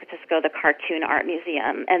in San Francisco, the Cartoon Art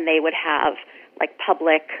Museum, and they would have like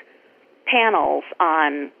public panels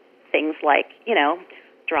on things like,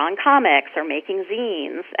 drawing comics or making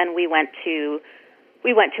zines. And we went to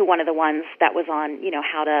one of the ones that was on,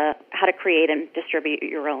 how to create and distribute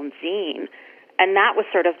your own zine. And that was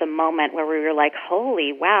sort of the moment where we were like,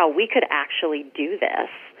 holy wow, we could actually do this.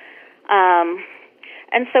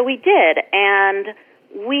 And so we did. And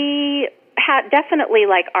we had definitely,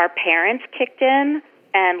 like, our parents kicked in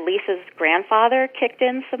and Lisa's grandfather kicked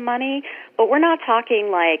in some money. But we're not talking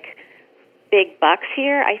like, big bucks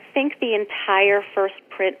here. I think the entire first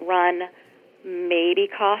print run maybe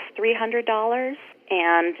cost $300,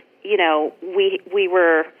 and we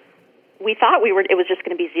thought it was just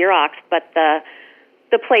going to be Xerox, but the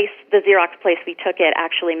Xerox place we took it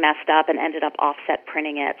actually messed up and ended up offset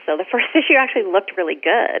printing it. So the first issue actually looked really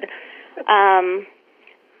good. And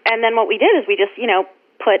then what we did is we just,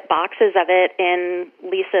 put boxes of it in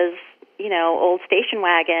Lisa's, old station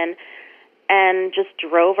wagon and just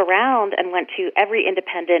drove around and went to every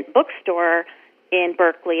independent bookstore in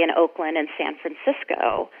Berkeley and Oakland and San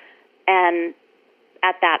Francisco. And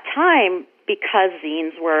at that time, because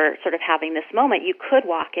zines were sort of having this moment, you could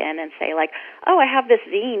walk in and say, like, oh, I have this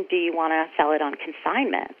zine. Do you want to sell it on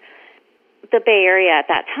consignment? The Bay Area at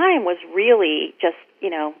that time was really just,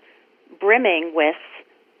 brimming with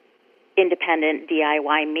independent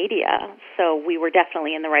DIY media. So we were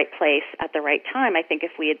definitely in the right place at the right time. I think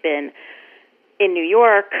if we had been in New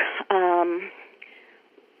York,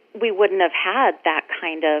 we wouldn't have had that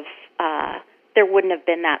kind of, there wouldn't have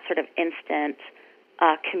been that sort of instant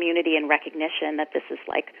community and recognition that this is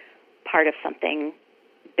like part of something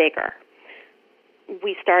bigger.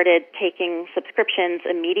 We started taking subscriptions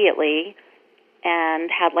immediately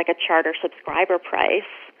and had like a charter subscriber price,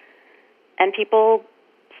 and people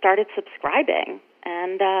started subscribing,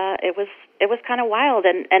 and it was kind of wild,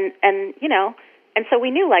 and so we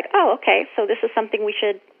knew, like, oh, okay, so this is something we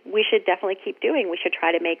should definitely keep doing. We should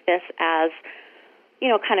try to make this as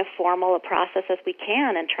kind of formal a process as we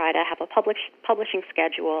can, and try to have a publishing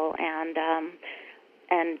schedule, and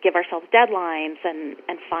give ourselves deadlines, and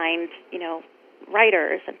find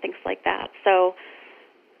writers and things like that. So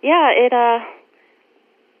yeah,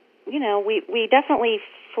 we definitely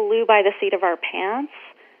flew by the seat of our pants,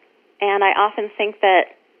 and I often think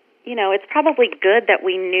that it's probably good that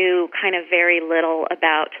we knew kind of very little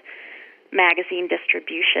about magazine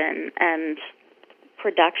distribution and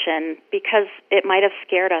production, because it might have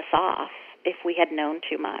scared us off if we had known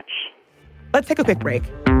too much. Let's take a quick break.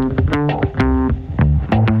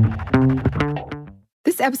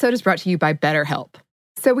 This episode is brought to you by BetterHelp.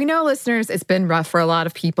 So we know, listeners, it's been rough for a lot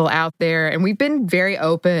of people out there, and we've been very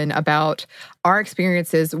open about our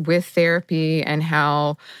experiences with therapy and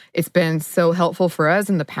how it's been so helpful for us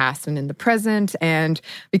in the past and in the present. And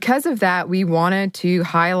because of that, we wanted to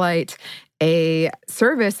highlight a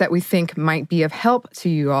service that we think might be of help to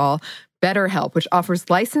you all, BetterHelp, which offers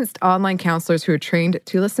licensed online counselors who are trained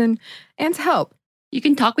to listen and to help. You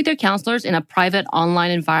can talk with your counselors in a private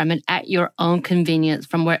online environment at your own convenience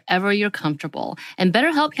from wherever you're comfortable. And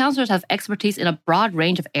BetterHelp counselors have expertise in a broad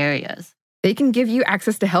range of areas. They can give you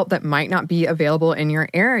access to help that might not be available in your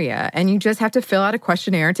area. And you just have to fill out a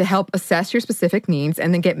questionnaire to help assess your specific needs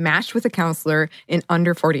and then get matched with a counselor in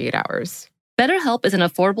under 48 hours. BetterHelp is an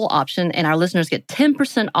affordable option, and our listeners get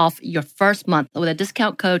 10% off your first month with a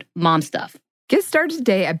discount code MOMSTUFF. Get started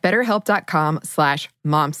today at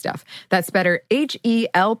betterhelp.com/momstuff. That's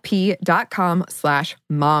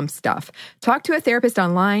BetterHelp.com/momstuff. Talk to a therapist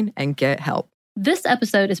online and get help. This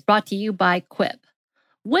episode is brought to you by Quip.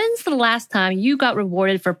 When's the last time you got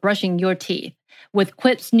rewarded for brushing your teeth? With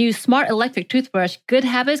Quip's new smart electric toothbrush, good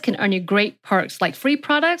habits can earn you great perks like free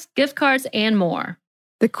products, gift cards, and more.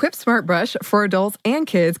 The Quip Smart Brush for adults and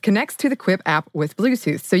kids connects to the Quip app with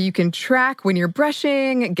Bluetooth, so you can track when you're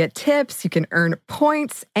brushing, get tips, you can earn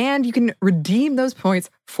points, and you can redeem those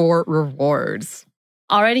points for rewards.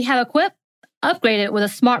 Already have a Quip? Upgrade it with a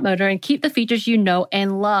smart motor and keep the features you know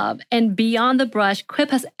and love. And beyond the brush,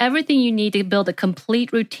 Quip has everything you need to build a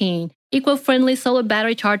complete routine. Eco-friendly solar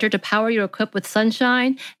battery charger to power your Quip with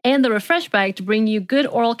sunshine, and the refresh bag to bring you good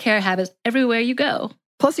oral care habits everywhere you go.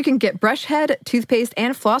 Plus, you can get brush head, toothpaste,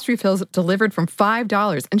 and floss refills delivered from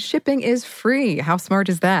 $5, and shipping is free. How smart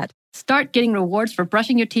is that? Start getting rewards for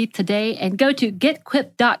brushing your teeth today and go to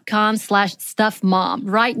getquip.com/stuffmom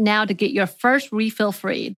right now to get your first refill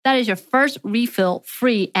free. That is your first refill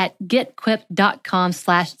free at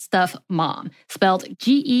getquip.com/stuffmom. Spelled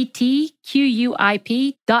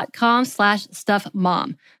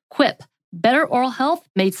GETQUIP.com/stuffmom. Quip, better oral health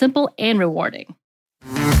made simple and rewarding.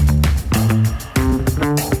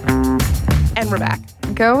 And we're back.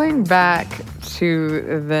 Going back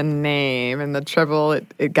to the name and the trouble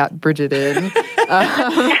it got Bridget in.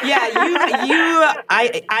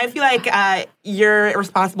 I feel like you're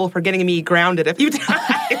responsible for getting me grounded a few times.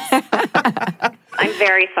 I'm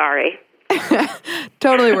very sorry.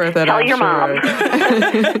 Totally worth it. Tell your mom.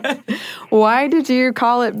 Why did you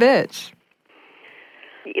call it bitch?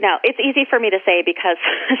 It's easy for me to say because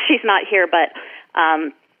she's not here, but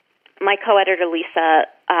my co-editor, Lisa,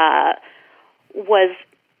 was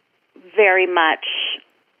very much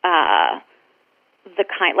the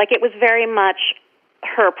kind, like it was very much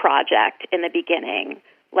her project in the beginning.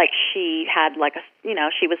 Like she had like a,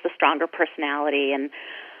 she was the stronger personality, and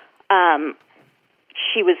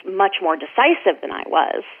she was much more decisive than I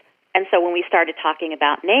was. And so when we started talking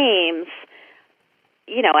about names,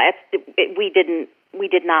 we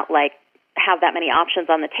did not like have that many options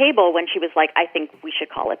on the table when she was like, I think we should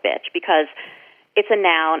call it bitch because it's a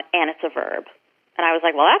noun and it's a verb. And I was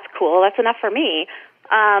like, well, that's cool. That's enough for me.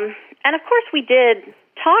 And of course we did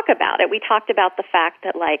talk about it. We talked about the fact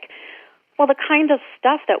that like, well, the kind of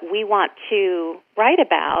stuff that we want to write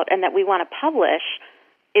about and that we want to publish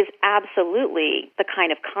is absolutely the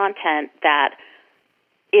kind of content that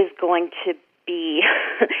is going to be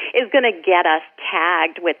is going to get us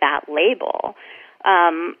tagged with that label.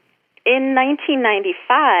 In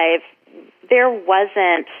 1995,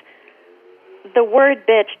 the word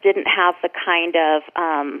bitch didn't have the kind of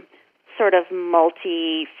sort of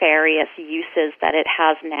multifarious uses that it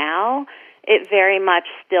has now. It very much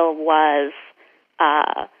still was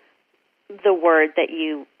the word that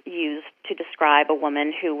you used to describe a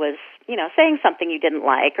woman who was, saying something you didn't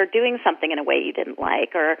like or doing something in a way you didn't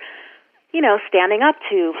like or, standing up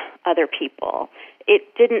to other people.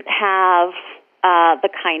 It didn't have the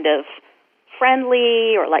kind of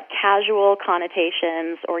friendly or like casual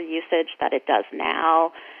connotations or usage that it does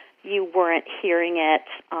now. You weren't hearing it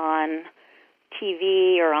on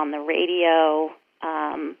TV or on the radio.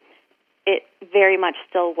 It very much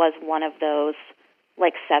still was one of those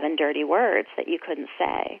like 7 dirty words that you couldn't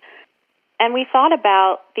say. And we thought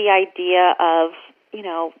about the idea of,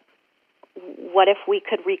 what if we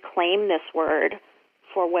could reclaim this word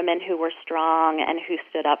for women who were strong and who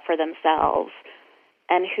stood up for themselves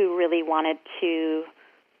and who really wanted to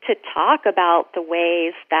talk about the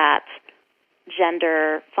ways that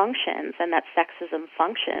gender functions and that sexism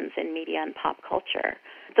functions in media and pop culture.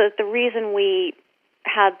 The reason we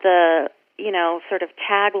had the, sort of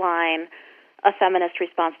tagline, a feminist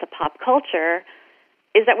response to pop culture,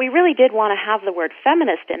 is that we really did want to have the word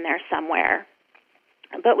feminist in there somewhere.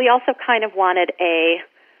 But we also kind of wanted a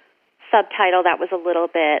subtitle that was a little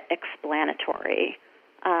bit explanatory,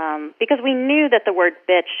 because we knew that the word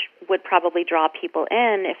bitch would probably draw people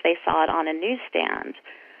in if they saw it on a newsstand.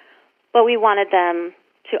 But we wanted them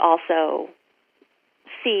to also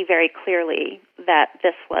see very clearly that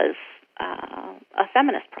this was a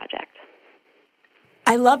feminist project.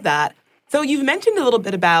 I love that. So you've mentioned a little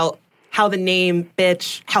bit about how the name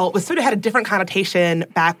bitch, how it was sort of had a different connotation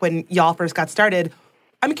back when y'all first got started.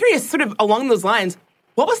 I'm curious, sort of along those lines,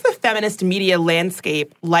 what was the feminist media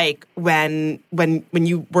landscape like when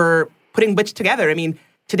you were putting bitch together? I mean,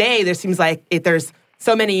 today there seems like there's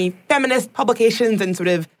so many feminist publications and sort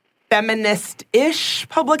of feminist-ish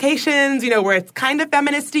publications, where it's kind of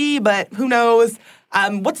feministy, but who knows?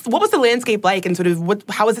 What was the landscape like, and sort of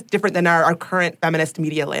how is it different than our current feminist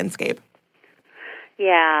media landscape?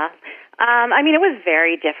 Yeah. It was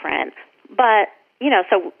very different. But,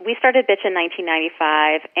 so we started Bitch in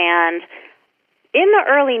 1995, and in the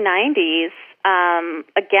early 90s,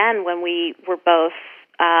 again, when we were both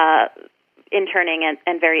interning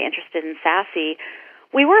and very interested in Sassy,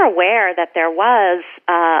 we were aware that there was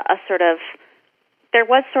sort of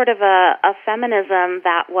a feminism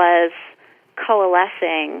that was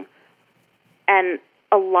coalescing, and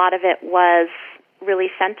a lot of it was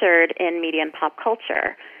really centered in media and pop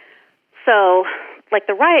culture. So, like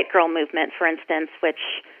the Riot Grrrl movement, for instance,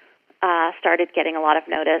 which started getting a lot of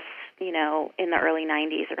notice, in the early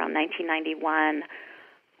 90s, around 1991,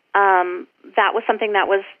 that was something that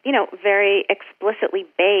was, very explicitly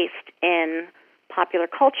based in popular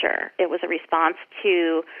culture. It was a response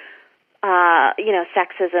to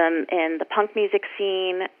sexism in the punk music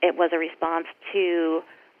scene. It was a response to,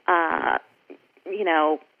 a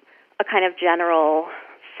kind of general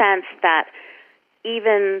sense that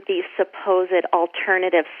even these supposed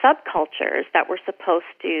alternative subcultures that were supposed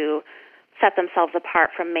to set themselves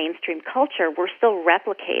apart from mainstream culture were still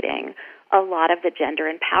replicating a lot of the gender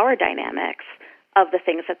and power dynamics of the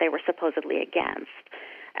things that they were supposedly against.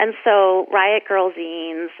 And so Riot Grrrl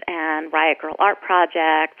zines and Riot Grrrl art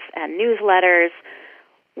projects and newsletters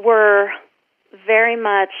were very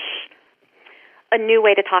much a new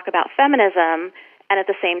way to talk about feminism, and at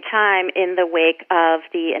the same time, in the wake of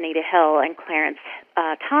the Anita Hill and Clarence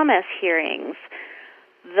Thomas hearings,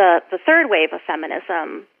 the third wave of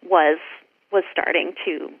feminism was starting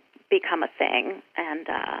to become a thing, and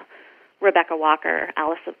Rebecca Walker,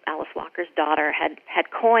 Alice Walker's daughter, had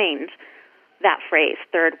coined that phrase,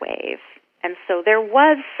 third wave. And so there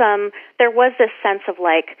was this sense of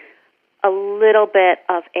like a little bit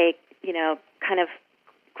of a, kind of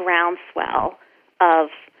groundswell of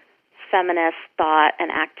feminist thought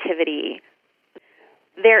and activity.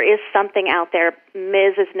 There is something out there.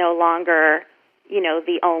 Ms. is no longer,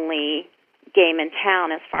 the only game in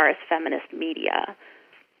town as far as feminist media.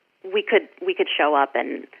 We could show up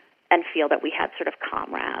and feel that we had sort of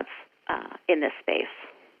comrades in this space.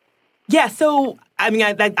 Yeah, so, I mean,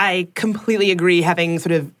 I completely agree, having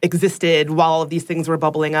sort of existed while all of these things were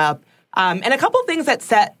bubbling up. And a couple of things that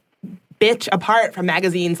set Bitch apart from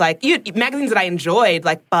magazines magazines that I enjoyed,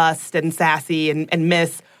 like Bust and Sassy and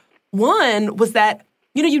Miss. One was that,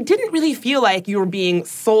 you didn't really feel like you were being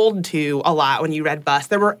sold to a lot when you read Bust.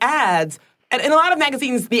 There were ads. And in a lot of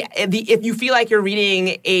magazines, if you feel like you're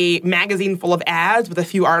reading a magazine full of ads with a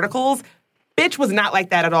few articles, Bitch was not like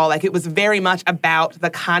that at all. Like, it was very much about the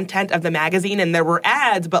content of the magazine, and there were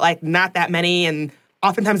ads, but, like, not that many, and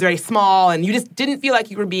oftentimes very small, and you just didn't feel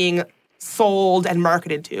like you were being sold and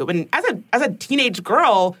marketed to. And as a teenage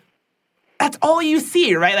girl, that's all you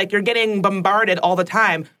see, right? Like, you're getting bombarded all the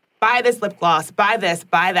time. Buy this lip gloss, buy this,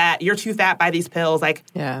 buy that, you're too fat, buy these pills. Like,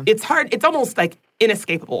 It's hard, it's almost, like,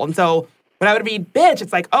 inescapable. And so when I would read Bitch,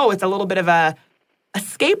 it's like, oh, it's a little bit of a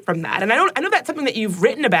escape from that. And I know that's something that you've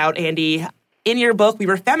written about, Andy. In your book, We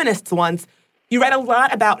Were Feminists Once, you write a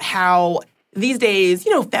lot about how these days,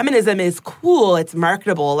 feminism is cool, it's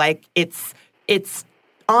marketable, like it's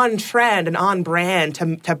on trend and on brand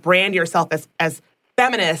to brand yourself as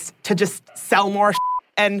feminist to just sell more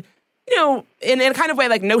and, in a kind of way,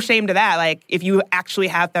 like, no shame to that. Like, if you actually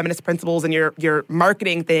have feminist principles and you're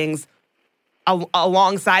marketing things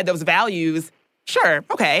alongside those values, sure,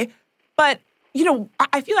 okay. But,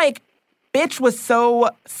 I feel like Bitch was so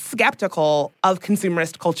skeptical of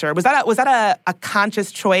consumerist culture. Was that a conscious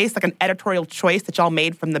choice, like an editorial choice that y'all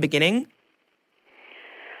made from the beginning?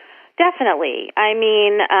 Definitely. I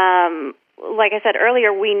mean, like I said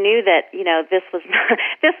earlier, we knew that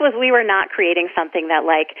we were not creating something that,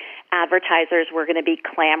 like, advertisers were going to be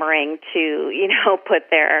clamoring to put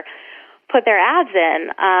their ads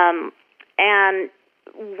in. And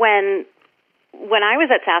when I was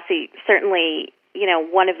at Sassy, certainly,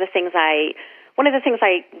 one of the things I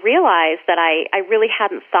realized that I really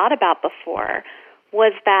hadn't thought about before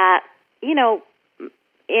was that,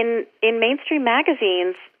 in mainstream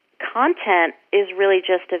magazines, content is really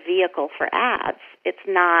just a vehicle for ads. It's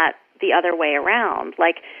not the other way around.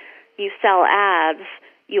 Like, you sell ads,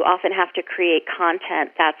 you often have to create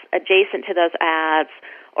content that's adjacent to those ads,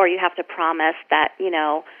 or you have to promise that,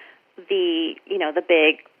 the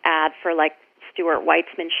big ad for, like, Stuart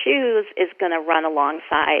Weitzman shoes is going to run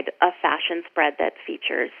alongside a fashion spread that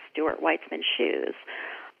features Stuart Weitzman shoes.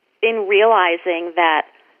 In realizing that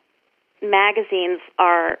mainstream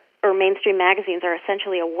magazines are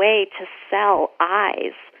essentially a way to sell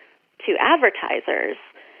eyes to advertisers,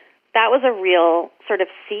 that was a real sort of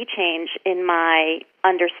sea change in my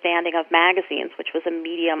understanding of magazines, which was a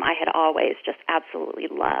medium I had always just absolutely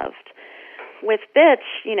loved. With Bitch,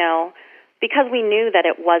 because we knew that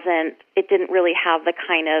it didn't really have the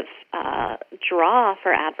kind of draw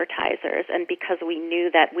for advertisers, and because we knew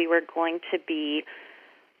that we were going to be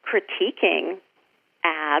critiquing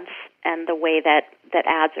ads and the way that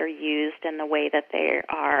ads are used and the way that they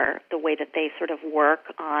sort of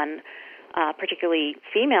work on particularly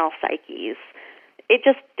female psyches, it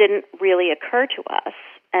just didn't really occur to us.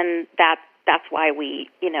 And that's why we,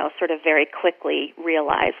 sort of very quickly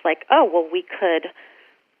realized, like, oh, well, we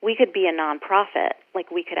could be a nonprofit. Like,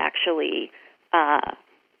 we could actually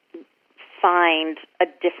find a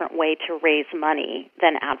different way to raise money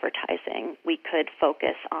than advertising. We could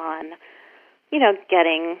focus on,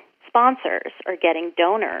 getting sponsors or getting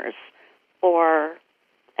donors,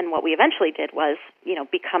 and what we eventually did was,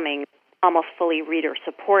 becoming almost fully reader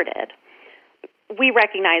supported. We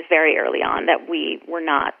recognized very early on that we were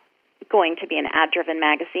not going to be an ad-driven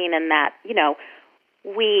magazine, and that,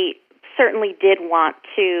 we certainly did want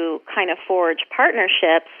to kind of forge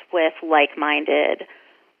partnerships with like-minded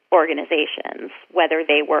organizations, whether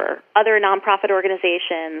they were other nonprofit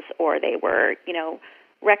organizations or they were,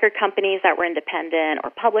 record companies that were independent or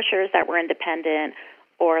publishers that were independent,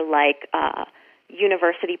 or like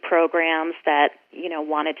university programs that,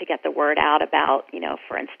 wanted to get the word out about,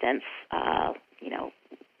 for instance,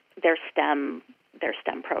 their STEM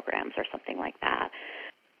programs or something like that.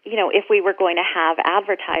 If we were going to have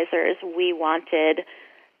advertisers, we wanted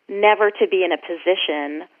never to be in a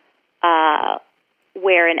position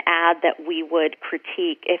where an ad that we would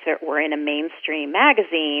critique if it were in a mainstream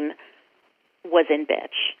magazine was in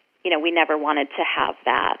Bitch. We never wanted to have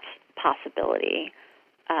that possibility.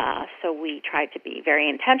 So we tried to be very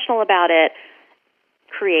intentional about it,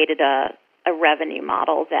 created a revenue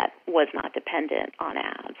model that was not dependent on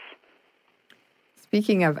ads.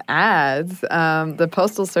 Speaking of ads, the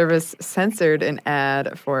Postal Service censored an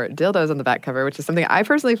ad for dildos on the back cover, which is something I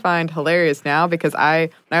personally find hilarious now because when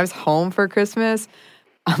I was home for Christmas,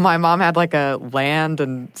 my mom had like a Land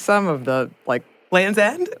and some of the like Land's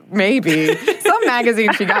End? Maybe. Some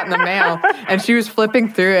magazine she got in the mail. And she was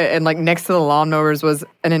flipping through it, and like next to the lawnmowers was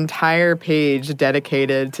an entire page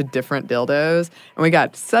dedicated to different dildos. And we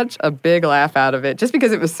got such a big laugh out of it just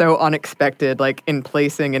because it was so unexpected, like in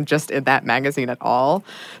placing and just in that magazine at all.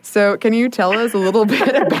 So can you tell us a little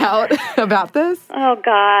bit about this? Oh,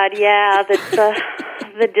 God, yeah.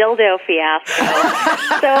 The dildo fiasco.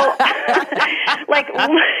 So, like,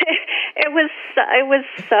 it was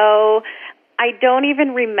so... I don't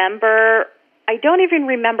even remember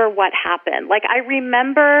what happened. Like I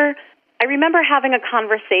remember having a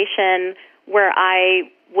conversation where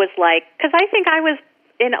I was like, because I think I was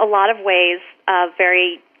in a lot of ways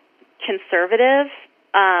very conservative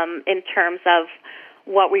in terms of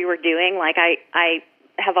what we were doing. Like I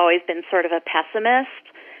have always been sort of a pessimist.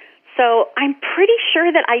 So I'm pretty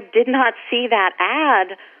sure that I did not see that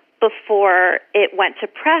ad before it went to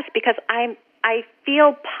press because I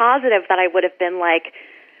feel positive that I would have been like,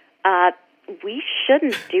 we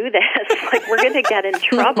shouldn't do this. Like, we're going to get in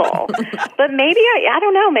trouble. But maybe, I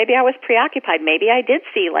don't know, maybe I was preoccupied. Maybe I did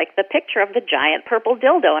see, like, the picture of the giant purple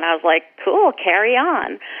dildo, and I was like, cool, carry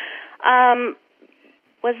on.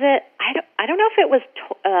 Was it, I don't know if it was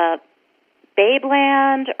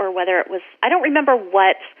Babeland or whether it was, I don't remember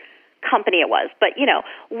what company it was. But, you know,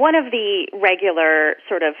 one of the regular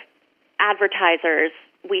sort of advertisers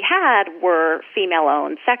we had were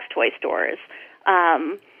female-owned sex toy stores,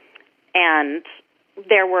 and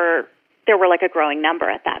there were like a growing number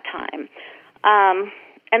at that time.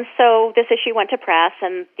 And so this issue went to press,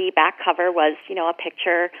 and the back cover was, you know, a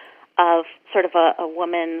picture of sort of a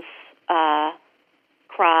woman's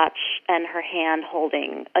crotch and her hand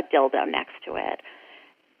holding a dildo next to it.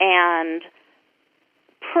 And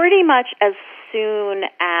pretty much as soon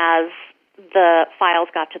as the files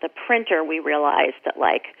got to the printer, we realized that,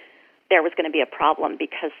 like, there was going to be a problem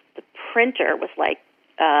because the printer was like,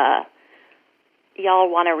 y'all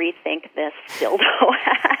want to rethink this dildo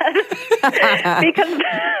ad? Because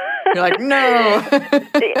you're like, no.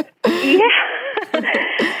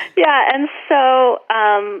 Yeah, and so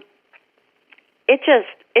it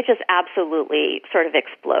just absolutely sort of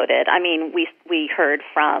exploded. I mean, we heard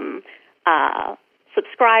from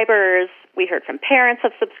subscribers, we heard from parents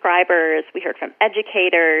of subscribers, we heard from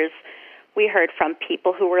educators, we heard from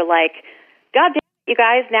people who were like, God damn it, you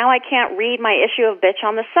guys, now I can't read my issue of Bitch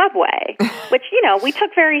on the subway, which, you know, we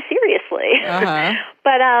took very seriously. Uh-huh.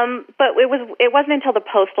 But it wasn't until the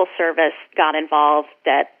Postal Service got involved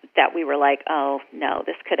that we were like, oh, no,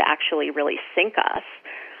 this could actually really sink us.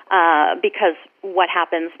 Because what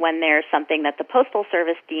happens when there's something that the Postal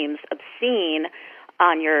Service deems obscene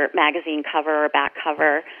on your magazine cover or back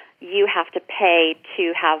cover, you have to pay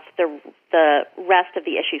to have the rest of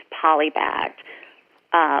the issues polybagged.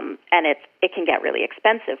 And it can get really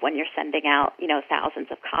expensive when you're sending out, you know, thousands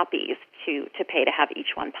of copies to pay to have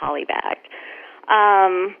each one polybagged.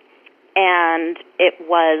 And it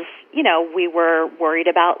was, you know, we were worried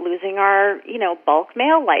about losing our, you know, bulk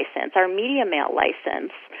mail license, our media mail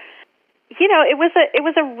license. You know, it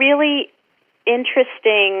was a really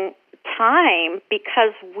interesting time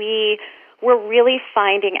because we were really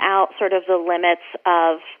finding out sort of the limits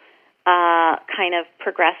of kind of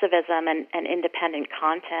progressivism and independent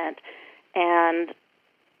content. And,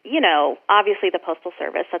 you know, obviously the Postal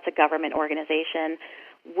Service, that's a government organization.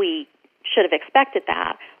 We should have expected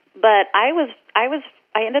that. But I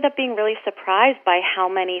ended up being really surprised by how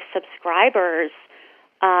many subscribers,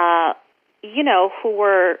 you know, who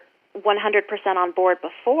were 100% on board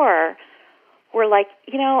before were like,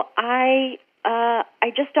 you know, I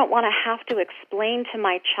just don't want to have to explain to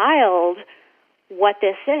my child what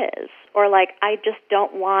this is, or like, I just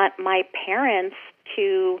don't want my parents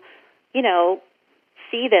to, you know,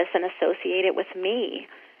 see this and associate it with me.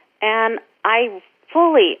 And I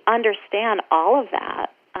fully understand all of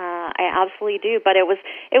that. I absolutely do. But it was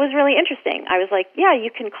really interesting. I was like, yeah, you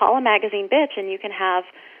can call a magazine bitch and you can have,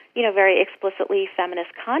 you know, very explicitly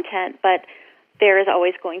feminist content, but there is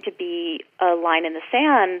always going to be a line in the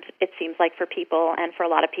sand, it seems like, for people. And for a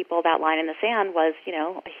lot of people, that line in the sand was, you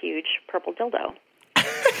know, a huge purple dildo.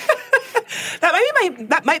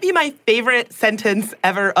 That might be my favorite sentence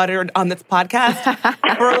ever uttered on this podcast.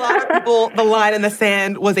 For a lot of people, the line in the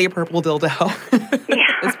sand was a purple dildo. Yeah.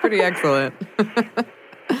 It's pretty excellent.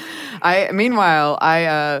 Meanwhile,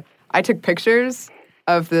 I took pictures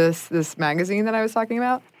of this magazine that I was talking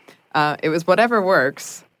about. It was Whatever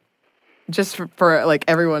Works. just for like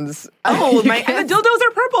everyone's. Oh, the dildos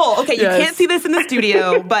are purple. Okay, you can't see this in the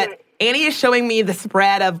studio, but Annie is showing me the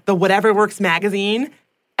spread of the Whatever Works magazine,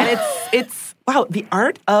 and it's wow, the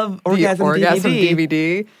art of orgasm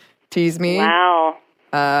DVD. Tease me. Wow.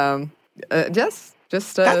 Just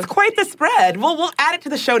that's quite the spread. We'll add it to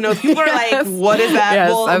the show notes. People are like, "What is that?" Yes,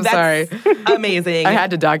 well, I'm that's sorry. Amazing. I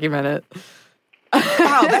had to document it.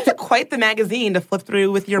 Wow, that's quite the magazine to flip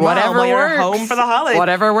through with your Whatever mom while works. you're home for the holidays.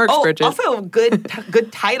 Whatever works, Bridget. Also,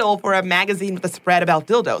 good title for a magazine with a spread about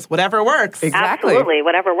dildos. Whatever works. Exactly. Absolutely,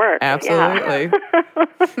 whatever works. Absolutely.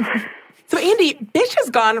 Yeah. So, Andy, Bitch has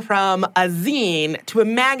gone from a zine to a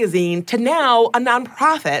magazine to now a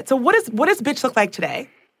nonprofit. So, what does Bitch look like today?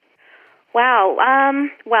 Wow.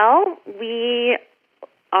 Well, we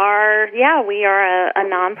are a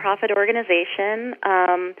nonprofit organization.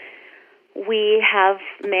 We have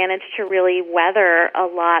managed to really weather a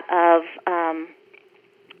lot of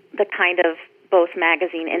the kind of both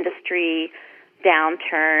magazine industry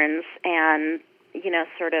downturns and,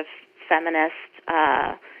 sort of feminist,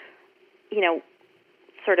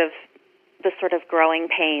 sort of growing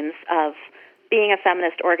pains of being a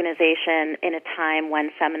feminist organization in a time when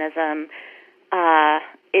feminism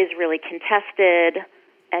is really contested,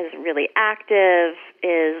 is really active,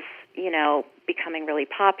 is, becoming really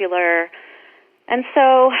popular. And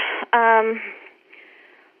so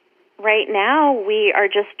right now we are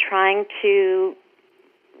just trying to,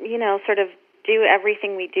 sort of do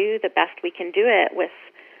everything we do the best we can do it with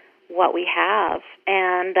what we have.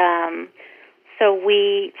 And so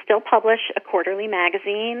we still publish a quarterly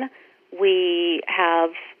magazine. We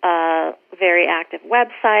have a very active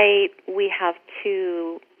website. We have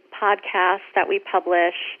 2 podcasts that we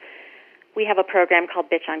publish. We have a program called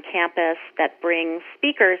Bitch on Campus that brings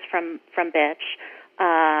speakers from Bitch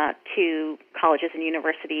to colleges and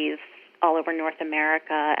universities all over North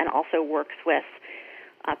America, and also works with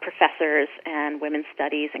professors and women's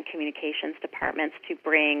studies and communications departments to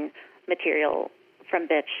bring material from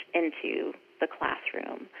Bitch into the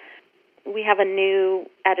classroom. We have a new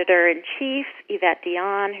editor-in-chief, Yvette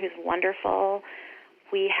Dion, who's wonderful.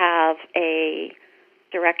 We have a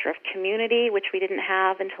director of community, which we didn't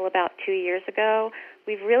have until about 2 years ago.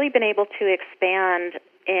 We've really been able to expand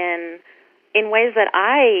in ways that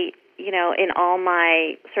I, in all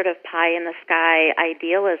my sort of pie-in-the-sky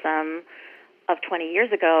idealism of 20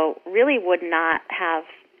 years ago, really would not have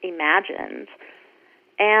imagined.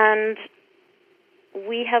 And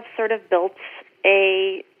we have sort of built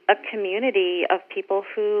a community of people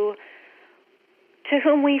to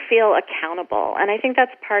whom we feel accountable. And I think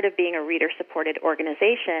that's part of being a reader-supported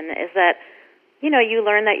organization, is that, you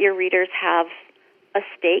learn that your readers have a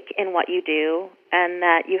stake in what you do and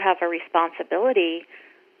that you have a responsibility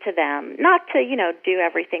to them, not to, do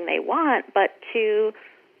everything they want, but to,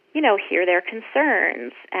 hear their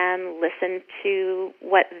concerns and listen to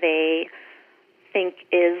what they think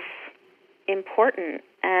is important.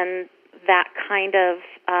 And that kind of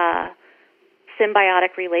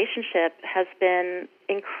symbiotic relationship has been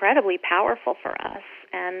incredibly powerful for us,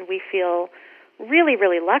 and we feel really,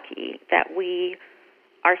 really lucky that we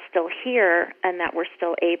are still here and that we're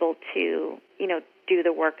still able to, do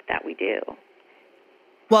the work that we do.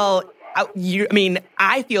 Well,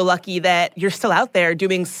 I feel lucky that you're still out there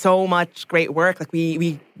doing so much great work. Like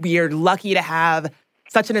we are lucky to have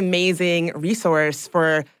such an amazing resource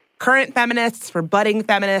for current feminists, for budding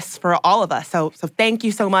feminists, for all of us. So thank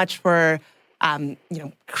you so much for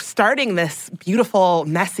starting this beautiful,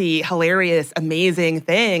 messy, hilarious, amazing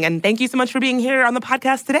thing. And thank you so much for being here on the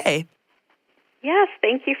podcast today. Yes,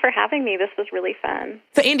 thank you for having me. This was really fun.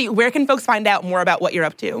 So, Andy, where can folks find out more about what you're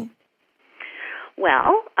up to?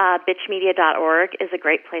 Well, bitchmedia.org is a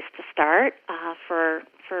great place to start for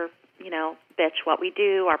Bitch, what we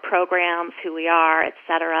do, our programs, who we are,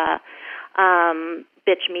 etc.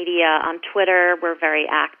 Bitch Media on Twitter, we're very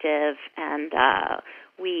active, and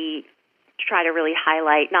we try to really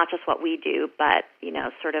highlight not just what we do, but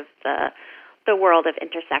sort of the world of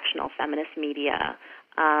intersectional feminist media.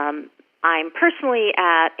 I'm personally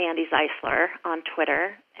at Andy Zeisler on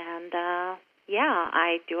Twitter, and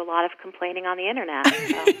I do a lot of complaining on the internet.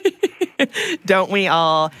 So. Don't we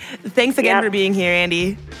all? Thanks again for being here,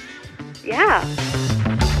 Andy. Yeah.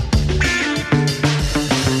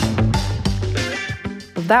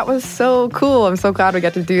 That was so cool. I'm so glad we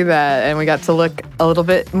got to do that, and we got to look a little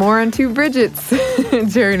bit more into Bridget's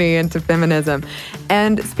journey into feminism.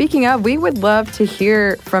 And speaking of, we would love to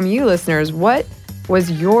hear from you listeners. What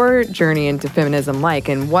was your journey into feminism like,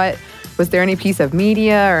 and was there any piece of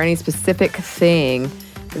media or any specific thing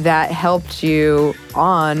that helped you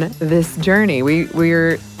on this journey? We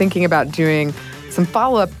were thinking about doing some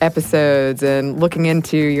follow-up episodes and looking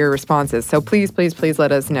into your responses. So please, please, please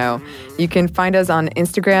let us know. You can find us on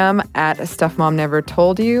Instagram at Stuff Mom Never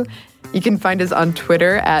Told You. You can find us on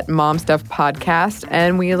Twitter at Mom Stuff Podcast.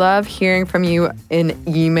 And we love hearing from you in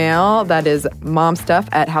email. That is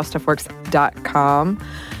momstuff@howstuffworks.com.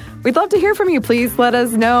 We'd love to hear from you. Please let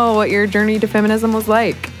us know what your journey to feminism was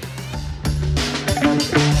like.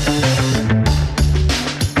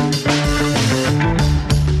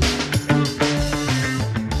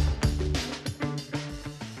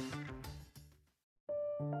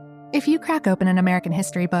 If you crack open an American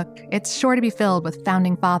history book, it's sure to be filled with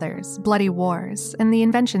founding fathers, bloody wars, and the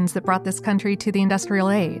inventions that brought this country to the industrial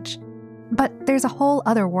age. But there's a whole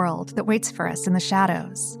other world that waits for us in the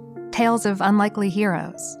shadows. Tales of unlikely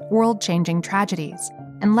heroes, world-changing tragedies,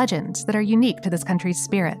 and legends that are unique to this country's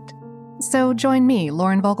spirit. So join me,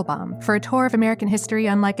 Lauren Vogelbaum, for a tour of American history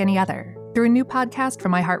unlike any other, through a new podcast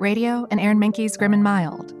from iHeartRadio and Aaron Mahnke's Grim and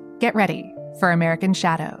Mild. Get ready for American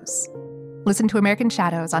Shadows. Listen to American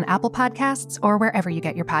Shadows on Apple Podcasts or wherever you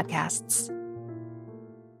get your podcasts.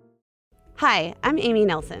 Hi, I'm Amy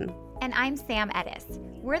Nelson. And I'm Sam Edis.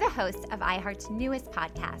 We're the hosts of iHeart's newest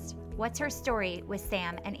podcast, What's Her Story with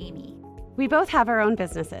Sam and Amy. We both have our own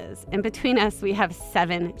businesses, and between us, we have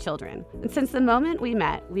 7 children. And since the moment we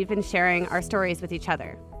met, we've been sharing our stories with each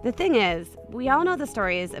other. The thing is, we all know the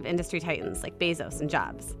stories of industry titans like Bezos and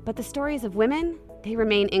Jobs, but the stories of women, they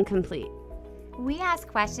remain incomplete. We ask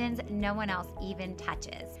questions no one else even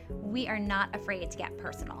touches. We are not afraid to get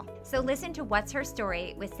personal. So listen to What's Her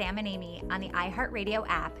Story with Sam and Amy on the iHeartRadio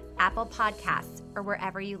app, Apple Podcasts, or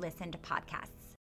wherever you listen to podcasts.